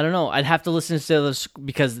 I don't know. I'd have to listen to the others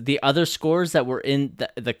because the other scores that were in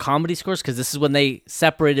the comedy scores, because this is when they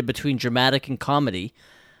separated between dramatic and comedy.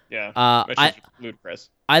 Yeah, which is ludicrous.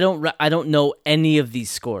 I don't know any of these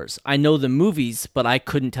scores. I know the movies, but I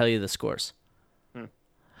couldn't tell you the scores.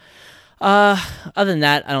 Other than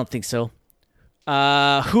that, I don't think so.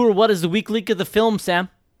 Who or what is the weak link of the film, Sam?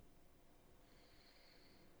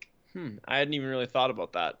 I hadn't even really thought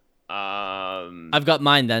about that. I've got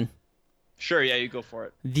mine then. Sure, yeah, you go for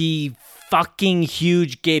it. The fucking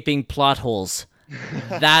huge gaping plot holes.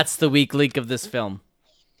 That's the weak link of this film.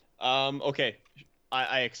 Okay.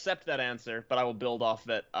 I accept that answer, but I will build off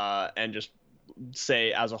it and just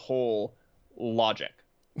say, as a whole, logic.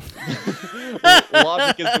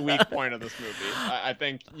 Logic is the weak point of this movie. I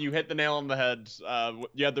think you hit the nail on the head.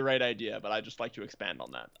 You had the right idea, but I'd just like to expand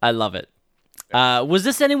on that. I love it. Was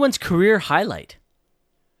this anyone's career highlight?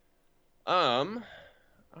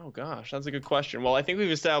 Oh gosh, that's a good question. Well, I think we've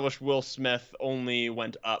established Will Smith only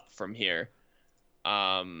went up from here.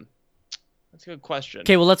 That's a good question.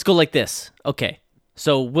 Okay, well, let's go like this. Okay,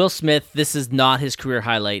 so Will Smith, this is not his career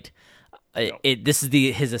highlight. No. This is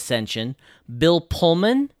his ascension. Bill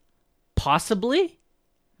Pullman, possibly?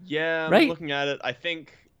 Yeah, right? I'm looking at it. I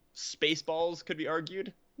think Spaceballs could be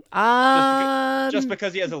argued. Just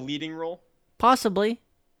because he has a leading role? Possibly.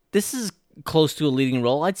 This is close to a leading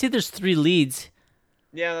role. I'd say there's 3 leads.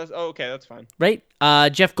 Yeah, okay, that's fine. Right?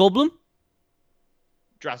 Jeff Goldblum?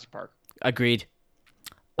 Jurassic Park. Agreed.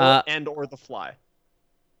 Or The Fly.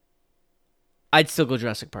 I'd still go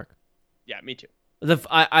Jurassic Park. Yeah, me too.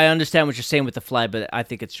 I understand what you're saying with The Fly, but I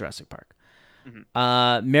think it's Jurassic Park.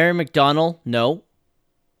 Mm-hmm. Mary McDonnell, no.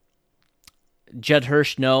 Judd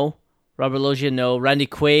Hirsch, no. Robert Loggia, no. Randy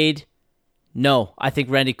Quaid, no. I think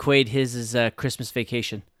Randy Quaid, his is Christmas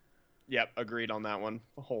Vacation. Yep, agreed on that one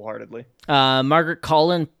wholeheartedly. Margaret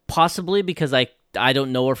Collin, possibly, because I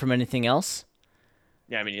don't know her from anything else.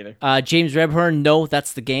 Yeah, me neither. James Rebhorn, no,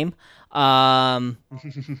 that's the game. And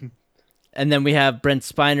then we have Brent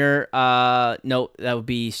Spiner. No, that would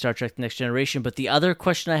be Star Trek The Next Generation. But the other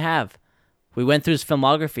question I have, we went through his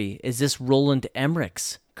filmography. Is this Roland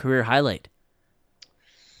Emmerich's career highlight?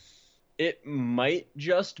 It might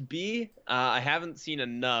just be. I haven't seen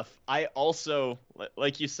enough. I also,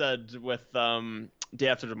 like you said, with Day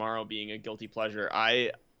After Tomorrow being a guilty pleasure,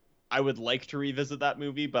 I would like to revisit that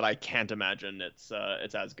movie, but I can't imagine it's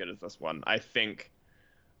as good as this one. I think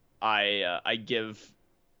I give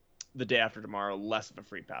The Day After Tomorrow less of a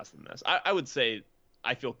free pass than this. I would say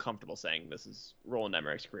I feel comfortable saying this is Roland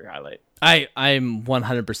Emmerich's career highlight. I'm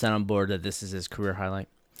 100% on board that this is his career highlight.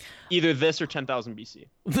 Either this or 10,000 BC.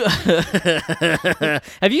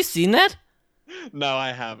 Have you seen that? No,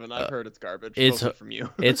 I haven't. I've heard it's garbage. It's from you.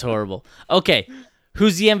 It's horrible. Okay,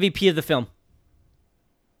 who's the MVP of the film?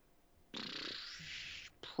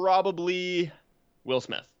 Probably Will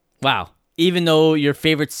Smith. Wow. even though your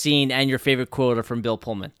favorite scene and your favorite quote are from Bill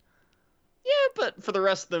Pullman. Yeah, but for the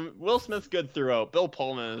rest of them, Will Smith's good throughout. Bill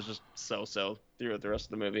Pullman is just so throughout the rest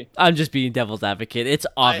of the movie. I'm just being devil's advocate. It's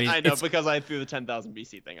obvious. I know, because I threw the 10,000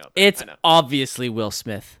 BC thing out there. It's obviously Will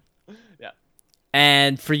Smith. Yeah.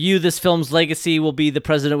 And for you, this film's legacy will be the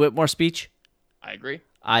President Whitmore speech? I agree.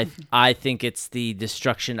 I think it's the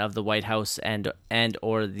destruction of the White House and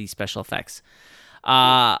or the special effects.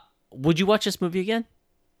 Would you watch this movie again?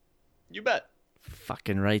 You bet.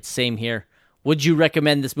 Fucking right. Same here. Would you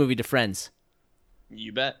recommend this movie to friends?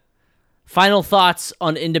 You bet. Final thoughts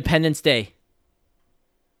on Independence Day.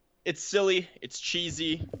 It's silly. It's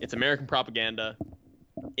cheesy. It's American propaganda.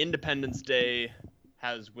 Independence Day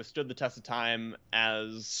has withstood the test of time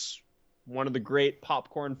as one of the great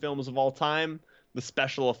popcorn films of all time. The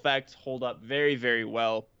special effects hold up very, very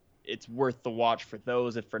well. It's worth the watch for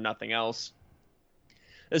those, if for nothing else.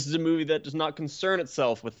 This is a movie that does not concern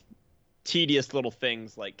itself with tedious little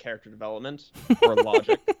things like character development or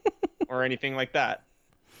logic or anything like that.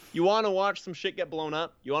 You want to watch some shit get blown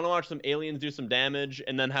up? You want to watch some aliens do some damage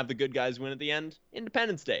and then have the good guys win at the end?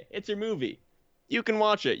 Independence Day. It's your movie. You can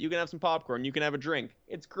watch it. You can have some popcorn. You can have a drink.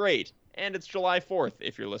 It's great. And it's July 4th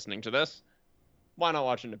if you're listening to this. Why not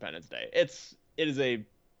watch Independence Day? It is a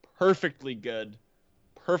perfectly good,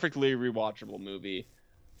 perfectly rewatchable movie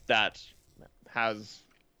that has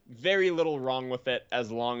very little wrong with it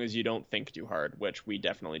as long as you don't think too hard, which we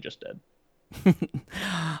definitely just did.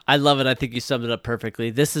 I love it. I think you summed it up perfectly.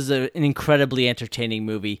 This is an incredibly entertaining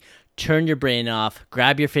movie. Turn your brain off,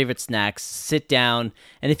 grab your favorite snacks, sit down,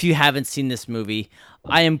 and if you haven't seen this movie,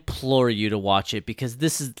 I implore you to watch it because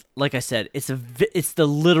this is, like I said, it's the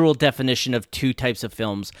literal definition of two types of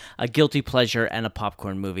films, a guilty pleasure and a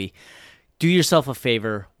popcorn movie. Do yourself a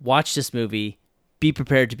favor, watch this movie, be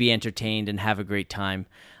prepared to be entertained, and have a great time.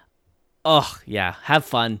 Oh, yeah, have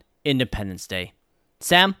fun. Independence Day.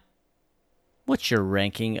 Sam, what's your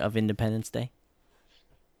ranking of Independence Day?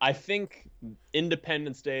 I think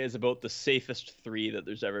Independence Day is about the safest 3 that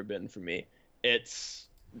there's ever been for me. It's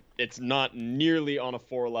not nearly on a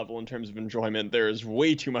 4 level in terms of enjoyment. There is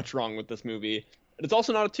way too much wrong with this movie. It's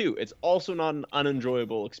also not a 2. It's also not an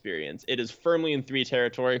unenjoyable experience. It is firmly in 3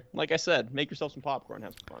 territory. Like I said, make yourself some popcorn,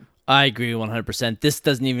 have some fun. I agree 100%. This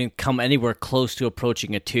doesn't even come anywhere close to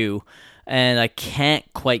approaching a 2, and I can't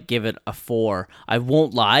quite give it a 4. I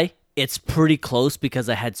won't lie. It's pretty close because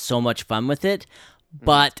I had so much fun with it,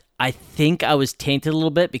 but I think I was tainted a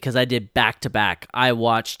little bit because I did back-to-back. I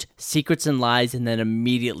watched Secrets and Lies and then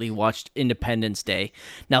immediately watched Independence Day.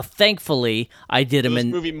 Now, thankfully, I did them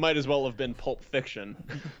in... This movie might as well have been Pulp Fiction.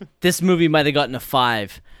 This movie might have gotten a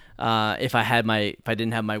 5 if I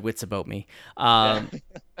didn't have my wits about me.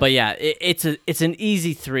 But yeah, it's an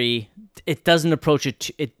easy 3. It doesn't approach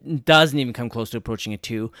it doesn't even come close to approaching a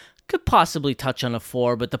 2. Could possibly touch on a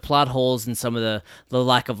 4, but the plot holes and some of the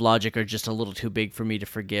lack of logic are just a little too big for me to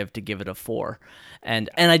forgive to give it a 4. And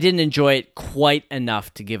I didn't enjoy it quite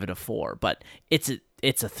enough to give it a 4, but it's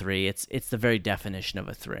a 3. It's the very definition of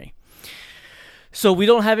a 3. So we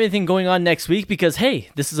don't have anything going on next week because, hey,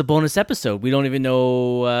 this is a bonus episode. We don't even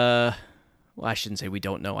know... well, I shouldn't say we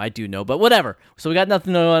don't know. I do know, but whatever. So we got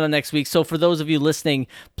nothing going on next week. So for those of you listening,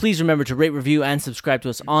 please remember to rate, review, and subscribe to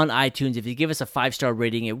us on iTunes. If you give us a 5-star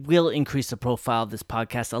rating, it will increase the profile of this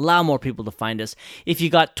podcast, allow more people to find us. If you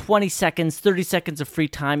got 20 seconds, 30 seconds of free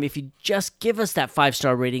time, if you just give us that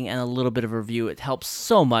 5-star rating and a little bit of a review, it helps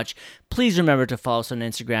so much. Please remember to follow us on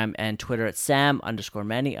Instagram and Twitter at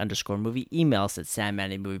Sam_Manny_movie. Email us at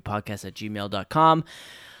sammanymoviepodcast@gmail.com.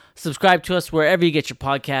 Subscribe to us wherever you get your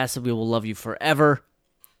podcasts, and we will love you forever.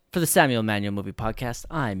 For the Samuel Manuel Movie Podcast,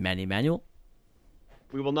 I'm Manny Manuel.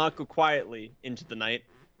 We will not go quietly into the night.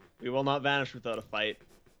 We will not vanish without a fight.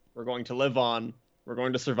 We're going to live on. We're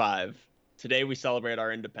going to survive. Today we celebrate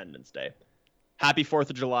our Independence Day. Happy 4th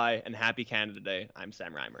of July and happy Canada Day. I'm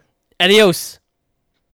Sam Reimer. Adios.